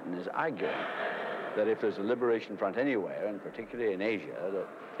 Martin is arguing, that if there's a liberation front anywhere, and particularly in Asia,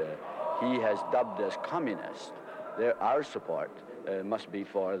 that he has dubbed as communist, our support must be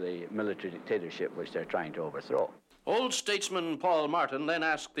for the military dictatorship which they're trying to overthrow. Old statesman Paul Martin then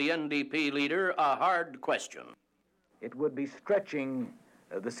asked the NDP leader a hard question. It would be stretching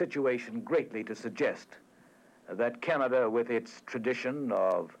the situation greatly to suggest that Canada, with its tradition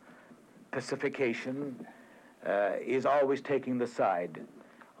of pacification, is always taking the side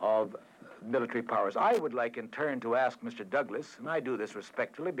of military powers. I would like in turn to ask Mr. Douglas, and I do this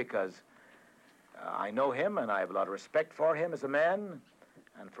respectfully because I know him and I have a lot of respect for him as a man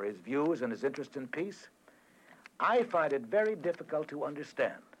and for his views and his interest in peace. I find it very difficult to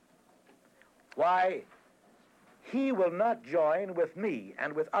understand why he will not join with me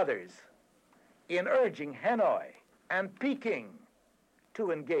and with others in urging Hanoi and Peking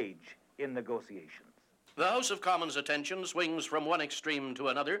to engage in negotiations. The House of Commons' attention swings from one extreme to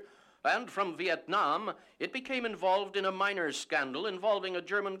another, and from Vietnam, it became involved in a minor scandal involving a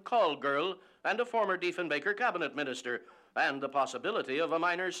German call girl and a former Diefenbaker cabinet minister, and the possibility of a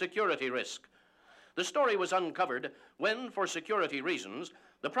minor security risk. The story was uncovered when, for security reasons,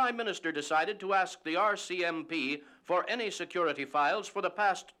 the Prime Minister decided to ask the RCMP for any security files for the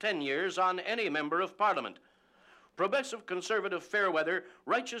past 10 years on any member of Parliament. Progressive Conservative Fairweather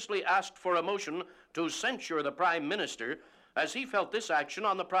righteously asked for a motion to censure the Prime Minister, as he felt this action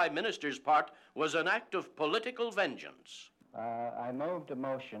on the Prime Minister's part was an act of political vengeance. I moved a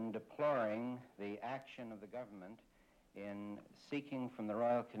motion deploring the action of the government in seeking from the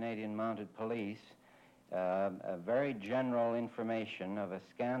Royal Canadian Mounted Police a very general information of a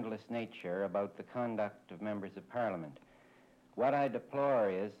scandalous nature about the conduct of members of Parliament. What I deplore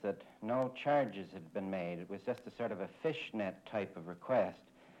is that no charges had been made. It was just a sort of a fishnet type of request.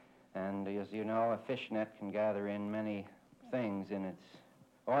 And as you know, a fishnet can gather in many things in its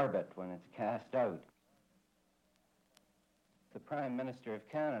orbit when it's cast out. The Prime Minister of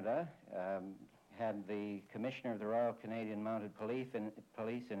Canada had the Commissioner of the Royal Canadian Mounted Police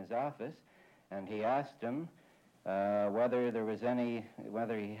in his office, and he asked him whether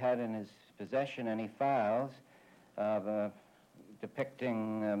he had in his possession any files of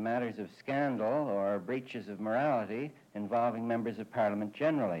depicting matters of scandal or breaches of morality involving members of Parliament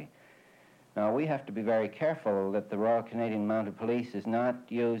generally. Now, we have to be very careful that the Royal Canadian Mounted Police is not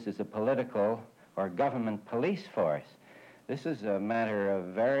used as a political or government police force. This is a matter of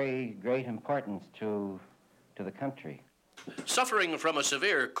very great importance to the country. Suffering from a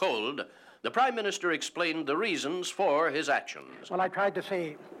severe cold, the Prime Minister explained the reasons for his actions. Well, I tried to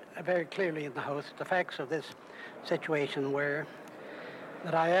say very clearly in the House the facts of this situation were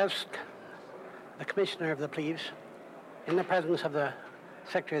that I asked the Commissioner of the Police, in the presence of the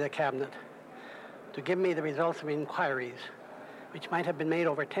Secretary of the Cabinet, to give me the results of inquiries which might have been made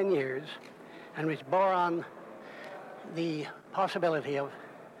over 10 years and which bore on the possibility of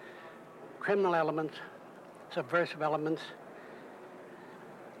criminal elements, subversive elements,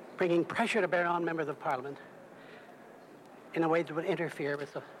 bringing pressure to bear on members of Parliament in a way that would interfere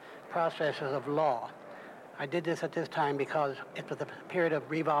with the processes of law. I did this at this time because it was a period of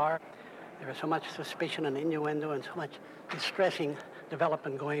rebar. There was so much suspicion and innuendo and so much distressing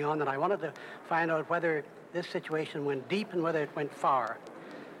development going on, and I wanted to find out whether this situation went deep and whether it went far.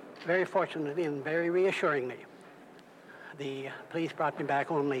 Very fortunately and very reassuringly, the police brought me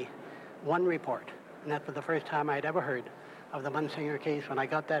back only one report, and that was the first time I'd ever heard of the Munsinger case. When I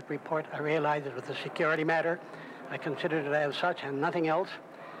got that report, I realized it was a security matter. I considered it as such and nothing else.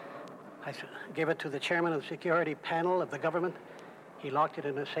 I gave it to the chairman of the security panel of the government. He locked it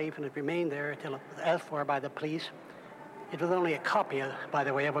in a safe, and it remained there until it was asked for by the police. It was only a copy, by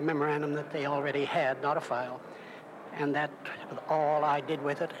the way, of a memorandum that they already had, not a file. And that was all I did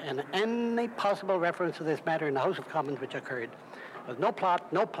with it, and any possible reference to this matter in the House of Commons which occurred. There was no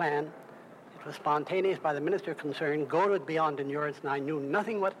plot, no plan. It was spontaneous by the minister concerned, goaded beyond endurance, and I knew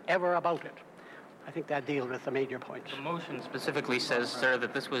nothing whatever about it. I think that deals with the major points. The motion specifically says, sir,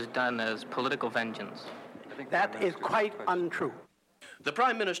 that this was done as political vengeance. That is quite untrue. The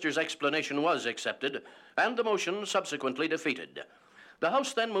Prime Minister's explanation was accepted, and the motion subsequently defeated. The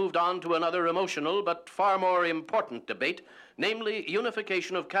House then moved on to another emotional but far more important debate, namely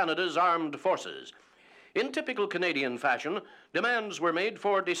unification of Canada's armed forces. In typical Canadian fashion, demands were made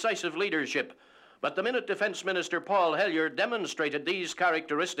for decisive leadership, but the minute Defence Minister Paul Hellyer demonstrated these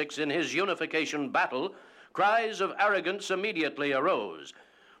characteristics in his unification battle, cries of arrogance immediately arose.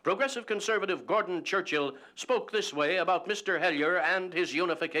 Progressive Conservative Gordon Churchill spoke this way about Mr. Hellyer and his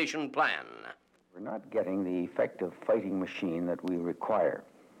unification plan. We're not getting the effective fighting machine that we require.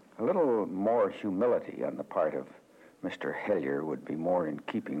 A little more humility on the part of Mr. Hellyer would be more in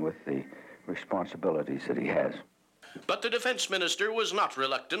keeping with the responsibilities that he has. But the Defence Minister was not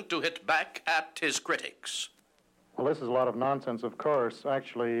reluctant to hit back at his critics. Well, this is a lot of nonsense, of course.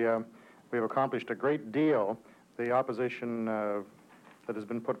 Actually, we've accomplished a great deal. The opposition that has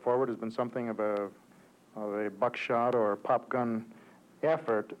been put forward has been something of a buckshot or pop gun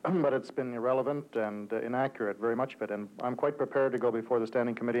effort, but it's been irrelevant and inaccurate, very much of it. And I'm quite prepared to go before the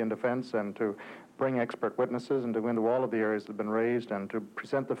Standing Committee on Defense and to bring expert witnesses and to go into all of the areas that have been raised and to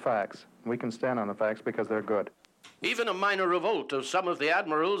present the facts. We can stand on the facts because they're good. Even a minor revolt of some of the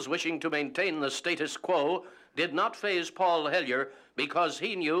admirals wishing to maintain the status quo did not faze Paul Hellyer because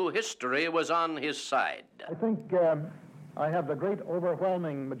he knew history was on his side. I think I have the great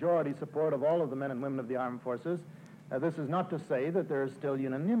overwhelming majority support of all of the men and women of the armed forces. This is not to say that there is still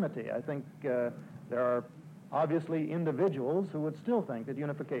unanimity. I think there are obviously individuals who would still think that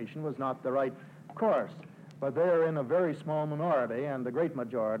unification was not the right course, but they are in a very small minority, and the great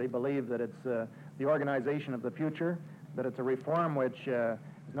majority believe that it's the organization of the future, that it's a reform which is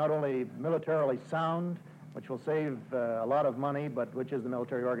not only militarily sound, which will save a lot of money, but which is the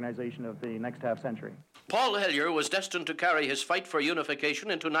military organization of the next half century. Paul Hellyer was destined to carry his fight for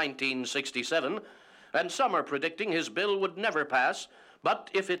unification into 1967, and some are predicting his bill would never pass, but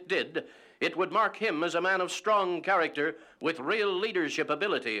if it did, it would mark him as a man of strong character with real leadership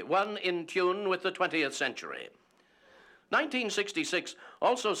ability, one in tune with the 20th century. 1966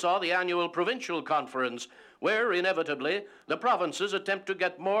 also saw the annual provincial conference, where inevitably the provinces attempt to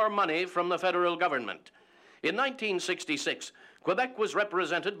get more money from the federal government. In 1966, Quebec was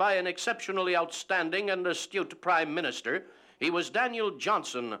represented by an exceptionally outstanding and astute Prime Minister. He was Daniel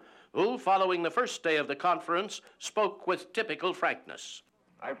Johnson, who, following the first day of the conference, spoke with typical frankness.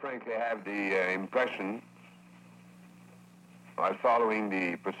 I frankly have the impression, while following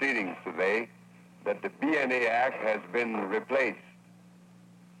the proceedings today, that the BNA Act has been replaced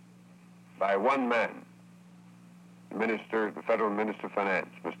by one man, the Federal Minister of Finance,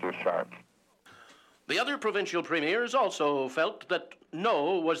 Mr. Sharp. The other provincial premiers also felt that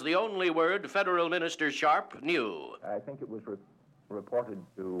no was the only word Federal Minister Sharp knew. I think it was reported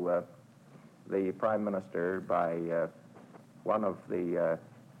to the Prime Minister by one of the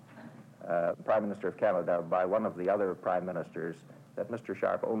Prime Minister of Canada, by one of the other Prime Ministers, that Mr.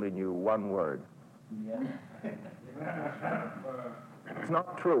 Sharp only knew one word. It's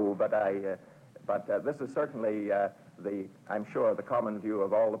not true, but this is certainly I'm sure, the common view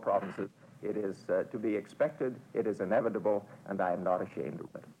of all the provinces. It is to be expected, it is inevitable, and I am not ashamed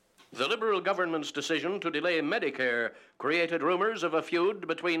of it. The Liberal government's decision to delay Medicare created rumors of a feud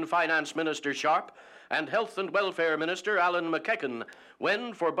between Finance Minister Sharp and Health and Welfare Minister Alan McEachen,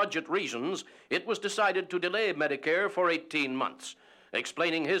 when, for budget reasons, it was decided to delay Medicare for 18 months.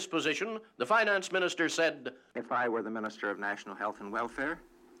 Explaining his position, the Finance Minister said, "If I were the Minister of National Health and Welfare,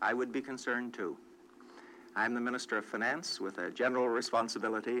 I would be concerned too. I'm the Minister of Finance with a general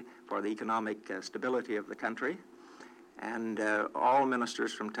responsibility for the economic stability of the country, and all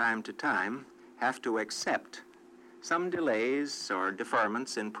ministers from time to time have to accept some delays or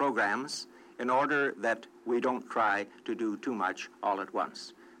deferments in programs in order that we don't try to do too much all at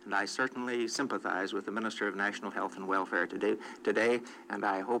once. And I certainly sympathize with the Minister of National Health and Welfare today, and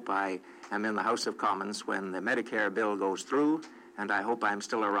I hope I am in the House of Commons when the Medicare bill goes through, and I hope I'm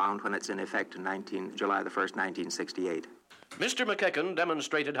still around when it's in effect in July the 1st, 1968. Mr. McEachen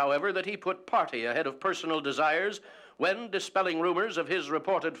demonstrated, however, that he put party ahead of personal desires when, dispelling rumors of his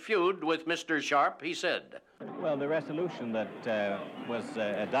reported feud with Mr. Sharp, he said, Well, the resolution that was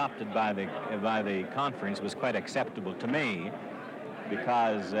adopted by the conference was quite acceptable to me,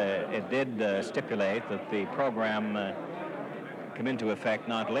 because it did stipulate that the program come into effect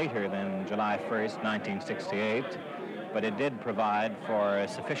not later than July 1st, 1968, but it did provide for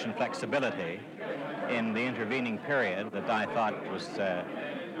sufficient flexibility in the intervening period that I thought was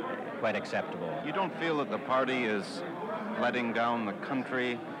quite acceptable. You don't feel that the party is letting down the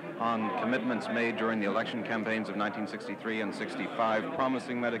country on commitments made during the election campaigns of 1963 and 65,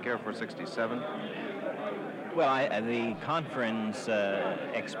 promising Medicare for 67? Well, the conference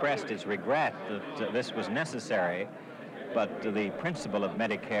expressed its regret that this was necessary, but the principle of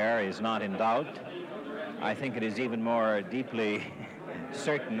Medicare is not in doubt. I think it is even more deeply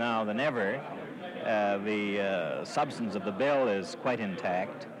certain now than ever. The substance of the bill is quite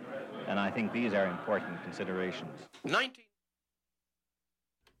intact, and I think these are important considerations.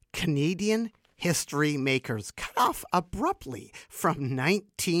 Canadian history makers cut off abruptly from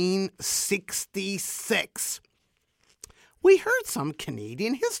 1966. We heard some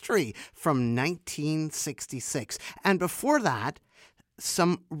Canadian history from 1966, and before that,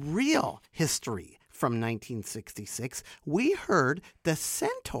 some real history from 1966. We heard the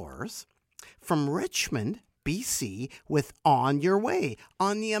Centaurs from Richmond, BC, with On Your Way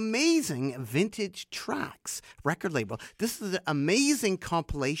on the amazing Vintage Tracks record label. This is an amazing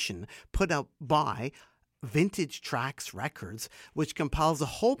compilation put out by Vintage Tracks Records, which compiles a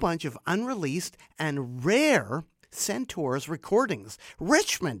whole bunch of unreleased and rare Centaurs recordings.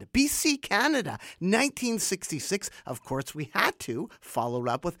 Richmond, BC, Canada, 1966. Of course, we had to follow it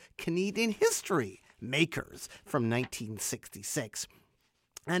up with Canadian history makers from 1966.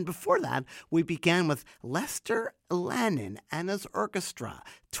 And before that, we began with Lester Lannon and his orchestra,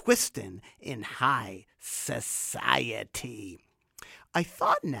 Twistin' in High Society. I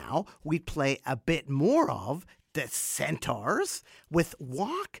thought now we'd play a bit more of the Centaurs with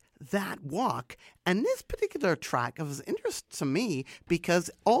Walk That Walk. And this particular track was of interest to me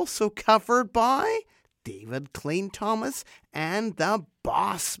because also covered by David Clayton Thomas and the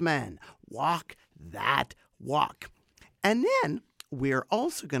Bossmen. Walk That Walk. And then we're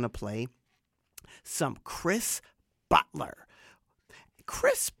also going to play some Chris Butler.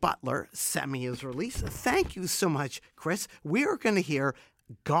 Chris Butler sent me his release. Thank you so much, Chris. We are going to hear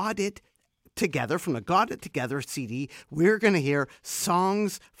Got It Together from the Got It Together CD. We're going to hear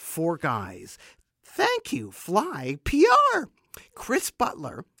Songs for Guys. Thank you, Fly PR. Chris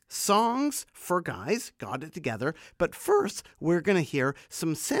Butler, Songs for Guys, Got It Together. But first, we're going to hear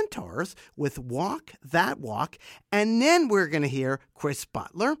some Centaurs with Walk That Walk. And then we're going to hear Chris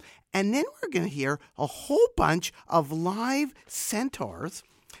Butler. And then we're going to hear a whole bunch of live Centaurs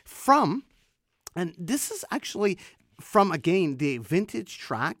from, and this is actually from, again, the Vintage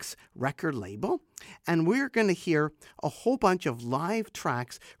Tracks record label. And we're going to hear a whole bunch of live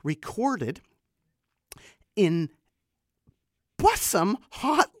tracks recorded in Bussum,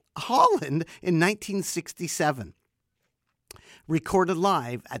 Holland in 1967. Recorded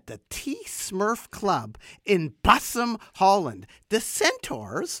live at the T. Smurf Club in Bussum, Holland. The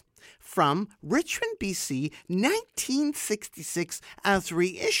Centaurs from Richmond, BC, 1966, as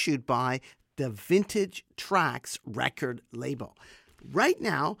reissued by the Vintage Tracks record label. Right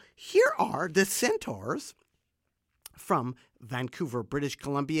now, here are the Centaurs from Vancouver, British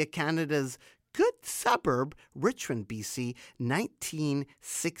Columbia, Canada's good suburb, Richmond, BC,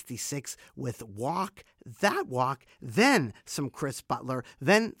 1966, with Walk That Walk, then some Chris Butler,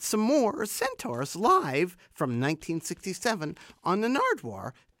 then some more Centaurs live from 1967 on the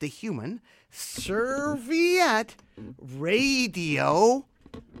Nardwuar, the Human Serviette Radio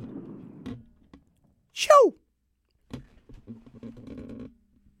Show.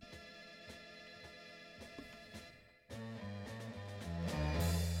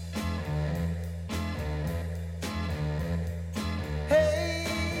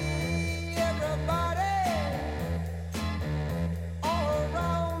 Hey, everybody, all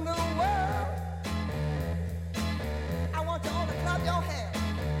around the world, I want you all to clap your hands.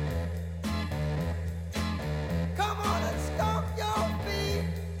 Come on and stomp your feet.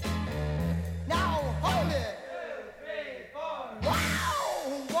 Now, hold it.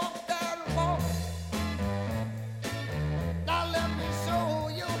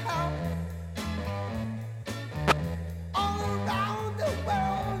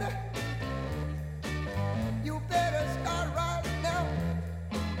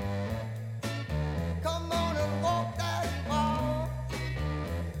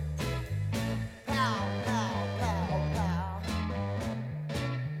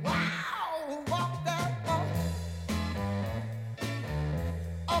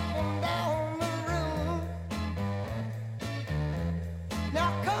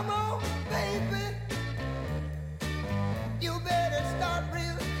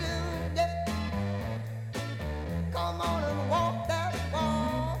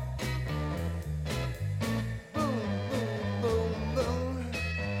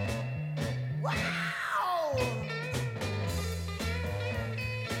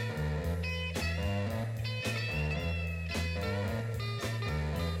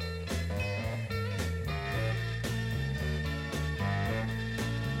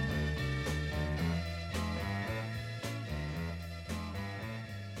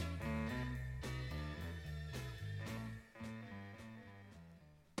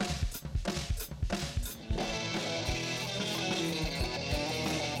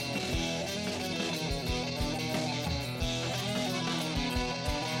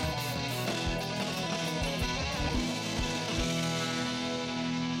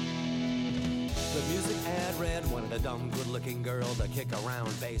 Fred wanted a dumb, good-looking girl to kick around,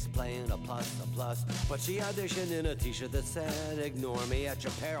 bass playing a plus. But she auditioned in a t-shirt that said, ignore me at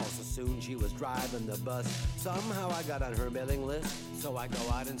your peril. So soon she was driving the bus. Somehow I got on her mailing list, so I go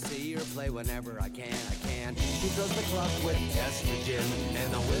out and see her play whenever I can. She fills the club with estrogen,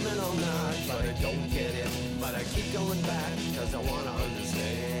 and the women all nod, but I don't get it. But I keep going back, cause I wanna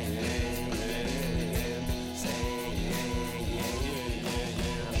understand.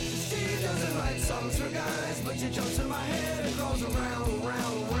 She doesn't write songs for guys, but she jumps in my head and goes around,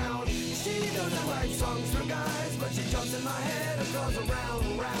 round. She doesn't write songs for guys, but she jumps in my head and goes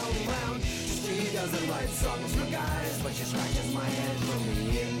around, round. She doesn't write songs for guys, but she scratches my head from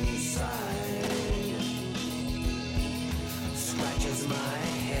the inside. Scratches my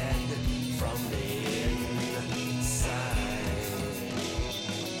head from the inside.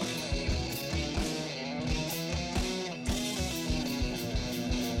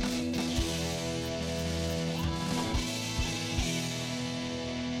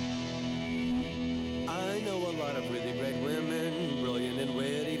 I know a lot of really great women, brilliant and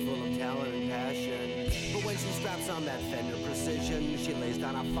witty, full of talent and passion. But when she straps on that Fender Precision, she lays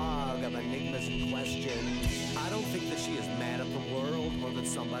down a fog of enigmas and questions. I don't think that she is mad at the world, or that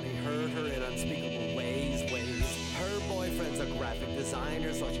somebody hurt her in unspeakable ways. Her boyfriend's a graphic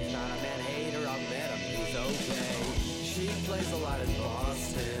designer, so she's not a man-hater. I've met him, he's okay. She plays a lot in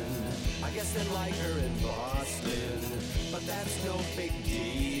Boston. I guess they like her in Boston, but that's no big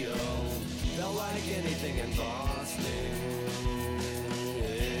deal. They'll like anything in Boston.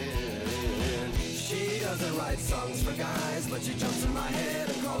 She doesn't write songs for guys, but she jumps in my head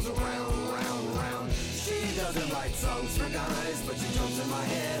and goes around, round. She doesn't write songs for guys, but she jumps in my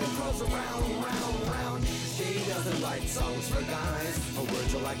head and goes around, round. She doesn't write songs for guys. Her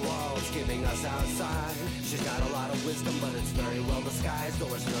words are like walls keeping us outside. She's got a lot of wisdom, but it's very well disguised,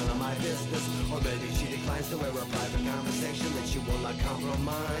 or it's none of my business. Or maybe she declines to wear a private conversation that she will not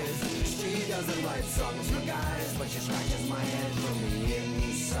compromise. She doesn't write songs for guys, but she scratches my head from the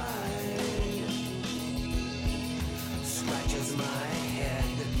inside. Scratches my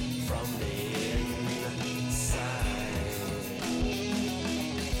head from the inside.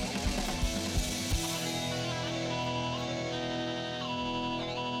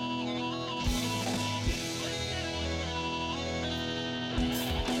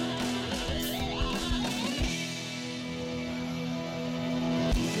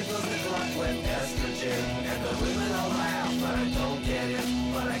 With estrogen, and the women all laugh, but I don't get it.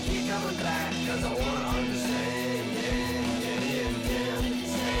 But I keep coming back, cause I wanna understand.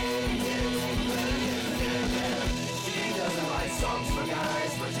 She doesn't write songs for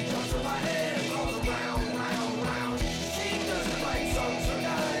guys, but she comes from my head and goes around, round. She doesn't write songs for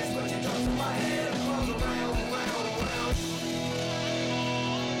guys, but she comes from my head and goes around, round.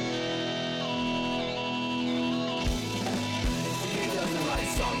 She doesn't write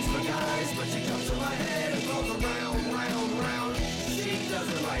songs for guys, but she comes to my head and goes around, round. She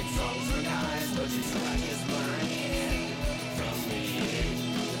doesn't write songs for guys, but she scratches my head from the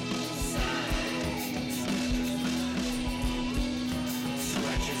inside.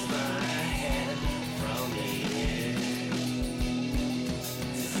 Scratches my head from the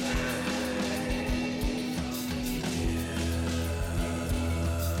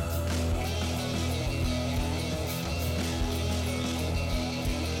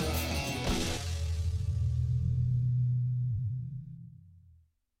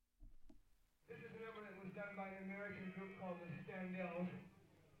by an American group called the Standells,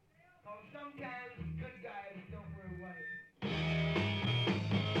 called Sometimes Good Guys Don't Wear White.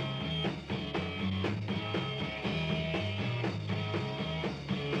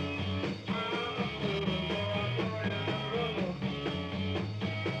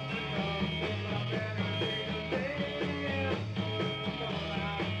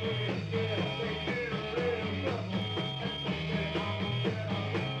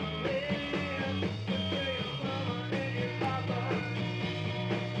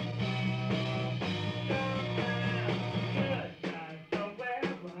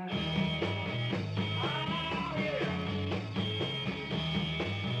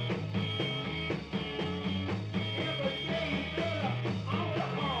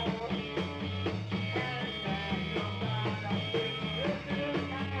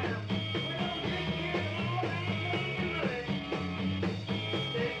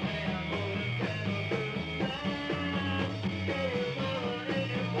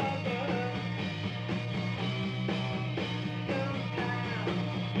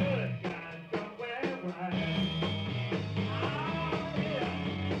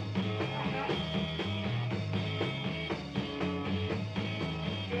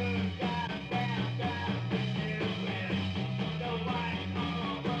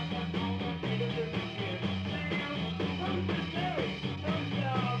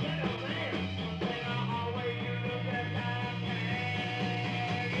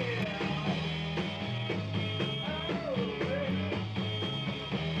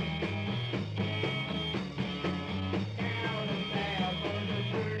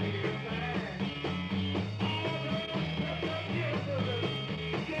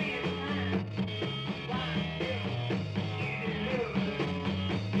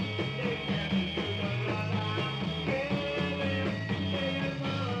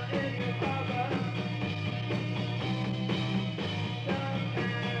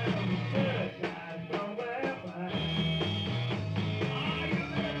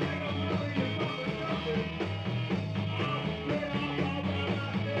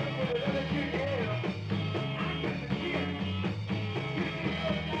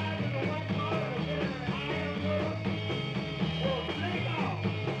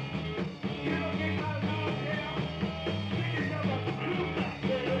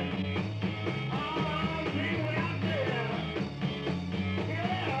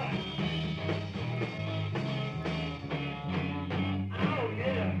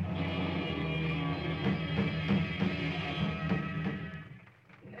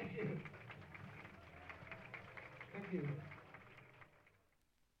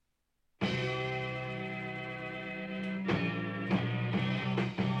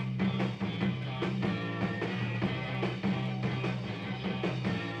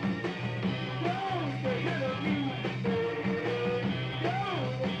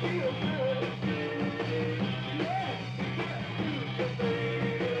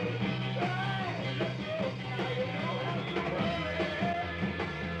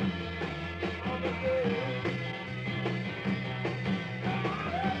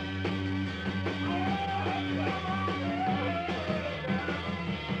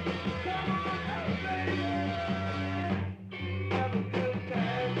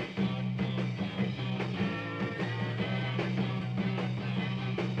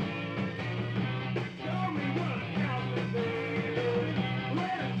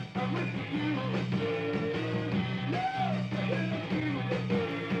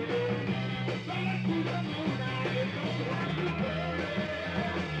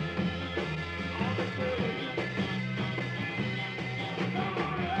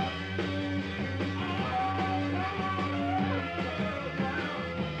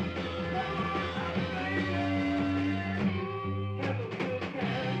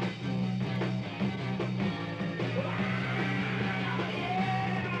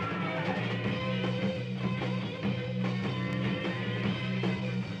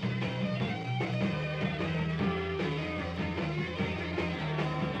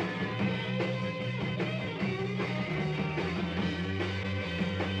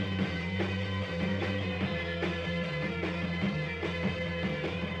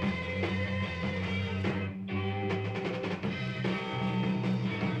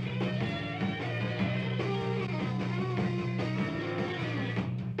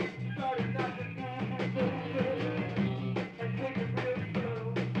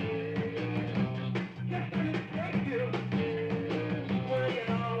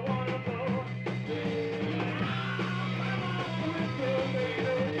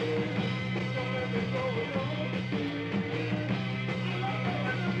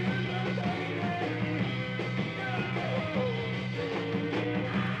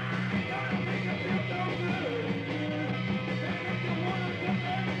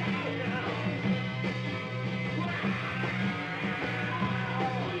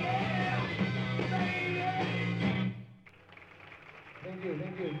 you,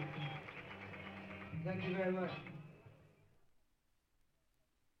 thank you. Thank you very much.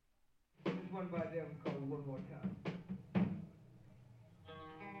 This one by them called One More Time.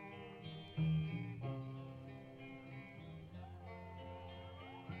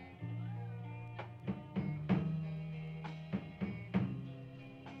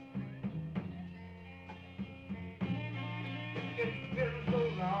 It's been so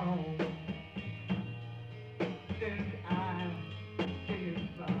long since I've seen you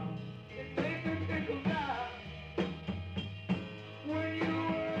smile. It makes me think about when you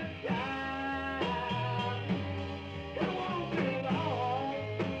were a child. Come on, get along.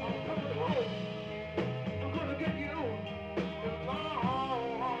 I'm coming home. I'm gonna get you. Come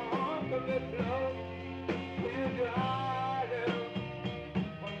on, come let's love. We'll darling,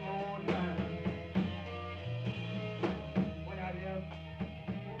 one more time. When I left,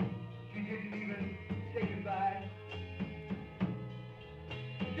 you didn't even say goodbye.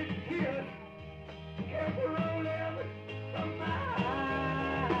 Just tears kept rolling from my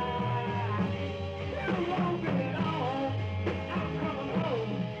eyes. Still walking on, I'm coming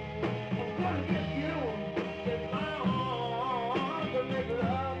home. I'm gonna get you in my arms and make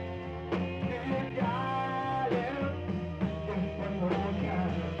love to you, darling, just one more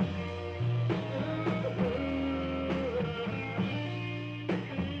time.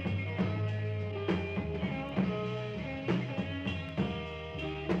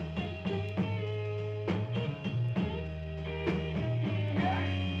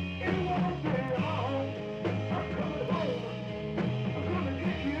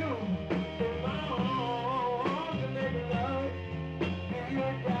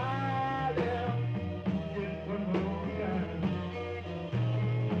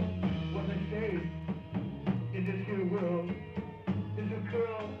 In this here world, there's a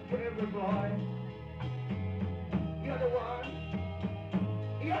girl for every boy. You're the one.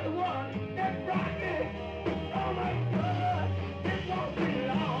 You're the one that brought me. Oh my God, this won't be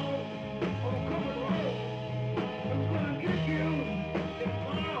long. I'm coming home. I'm gonna get you in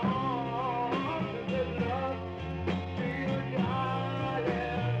my arms and let love to you,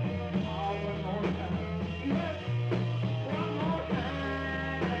 darling. Oh, one more time. Yes, one more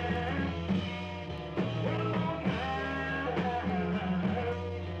time. One more time.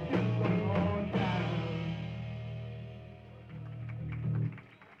 Just one more time.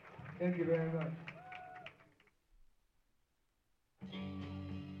 Thank you very much.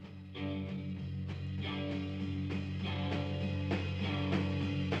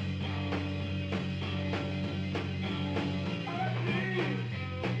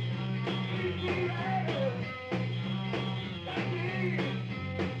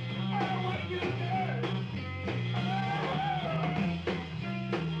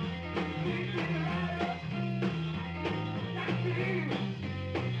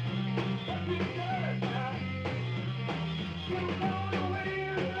 Let's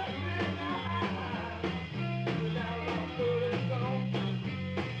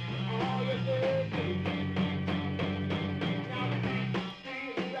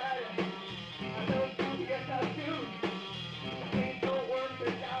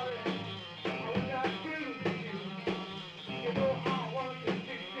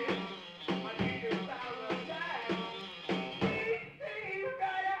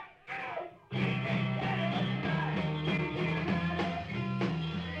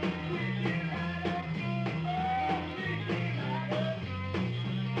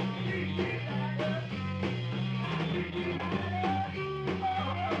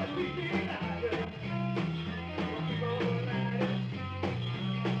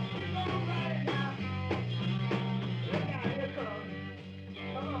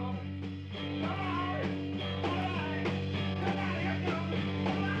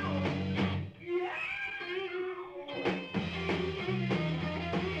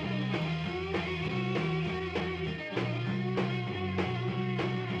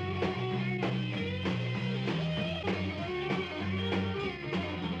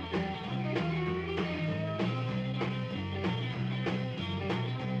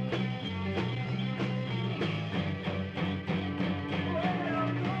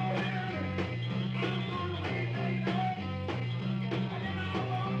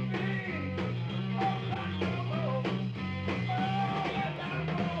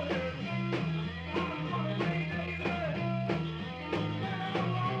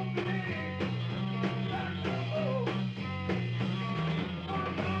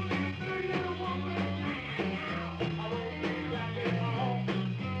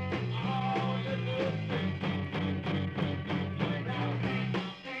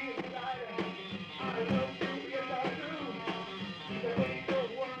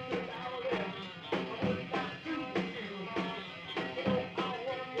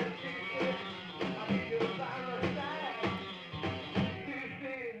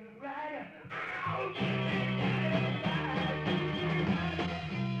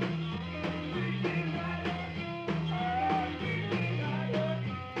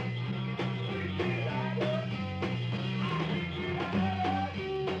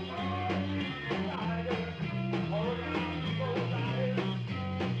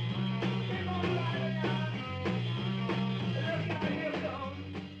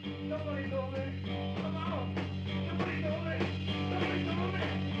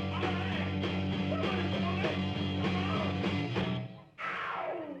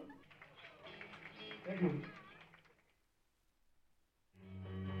you.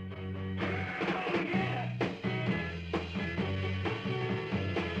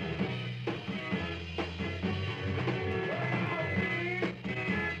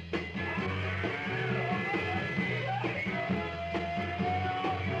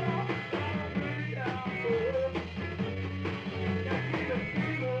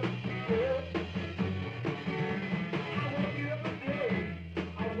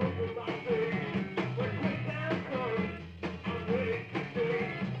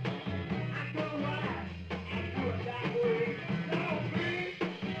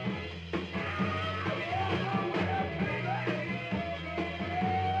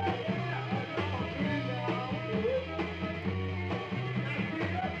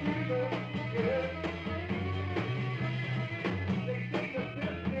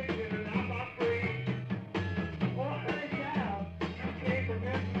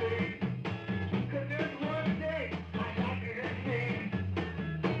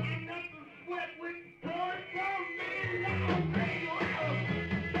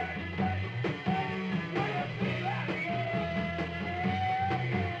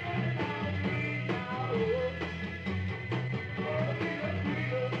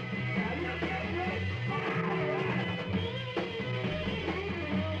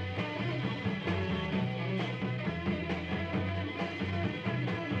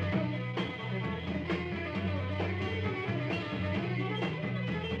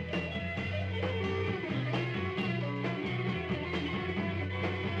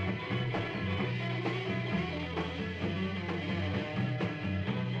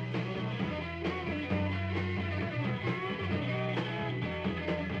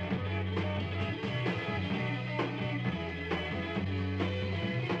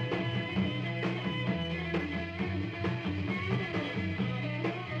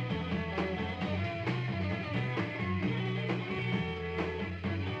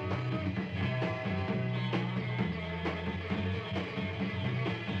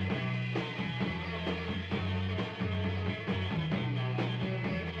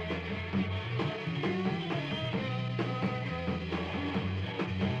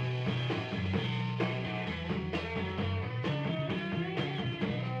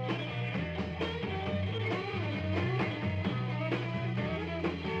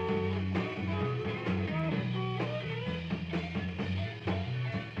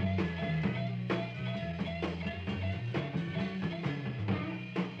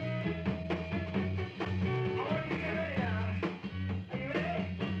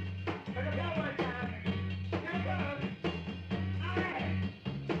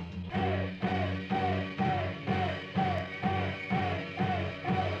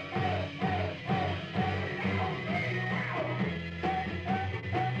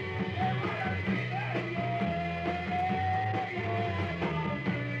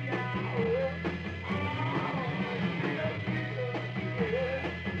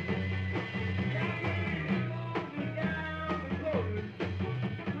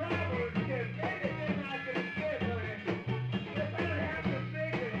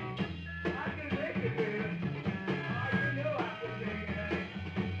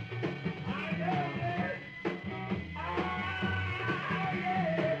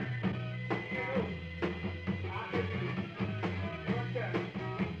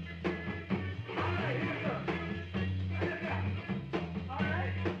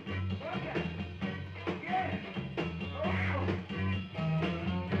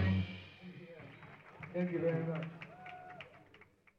 Thank you very much.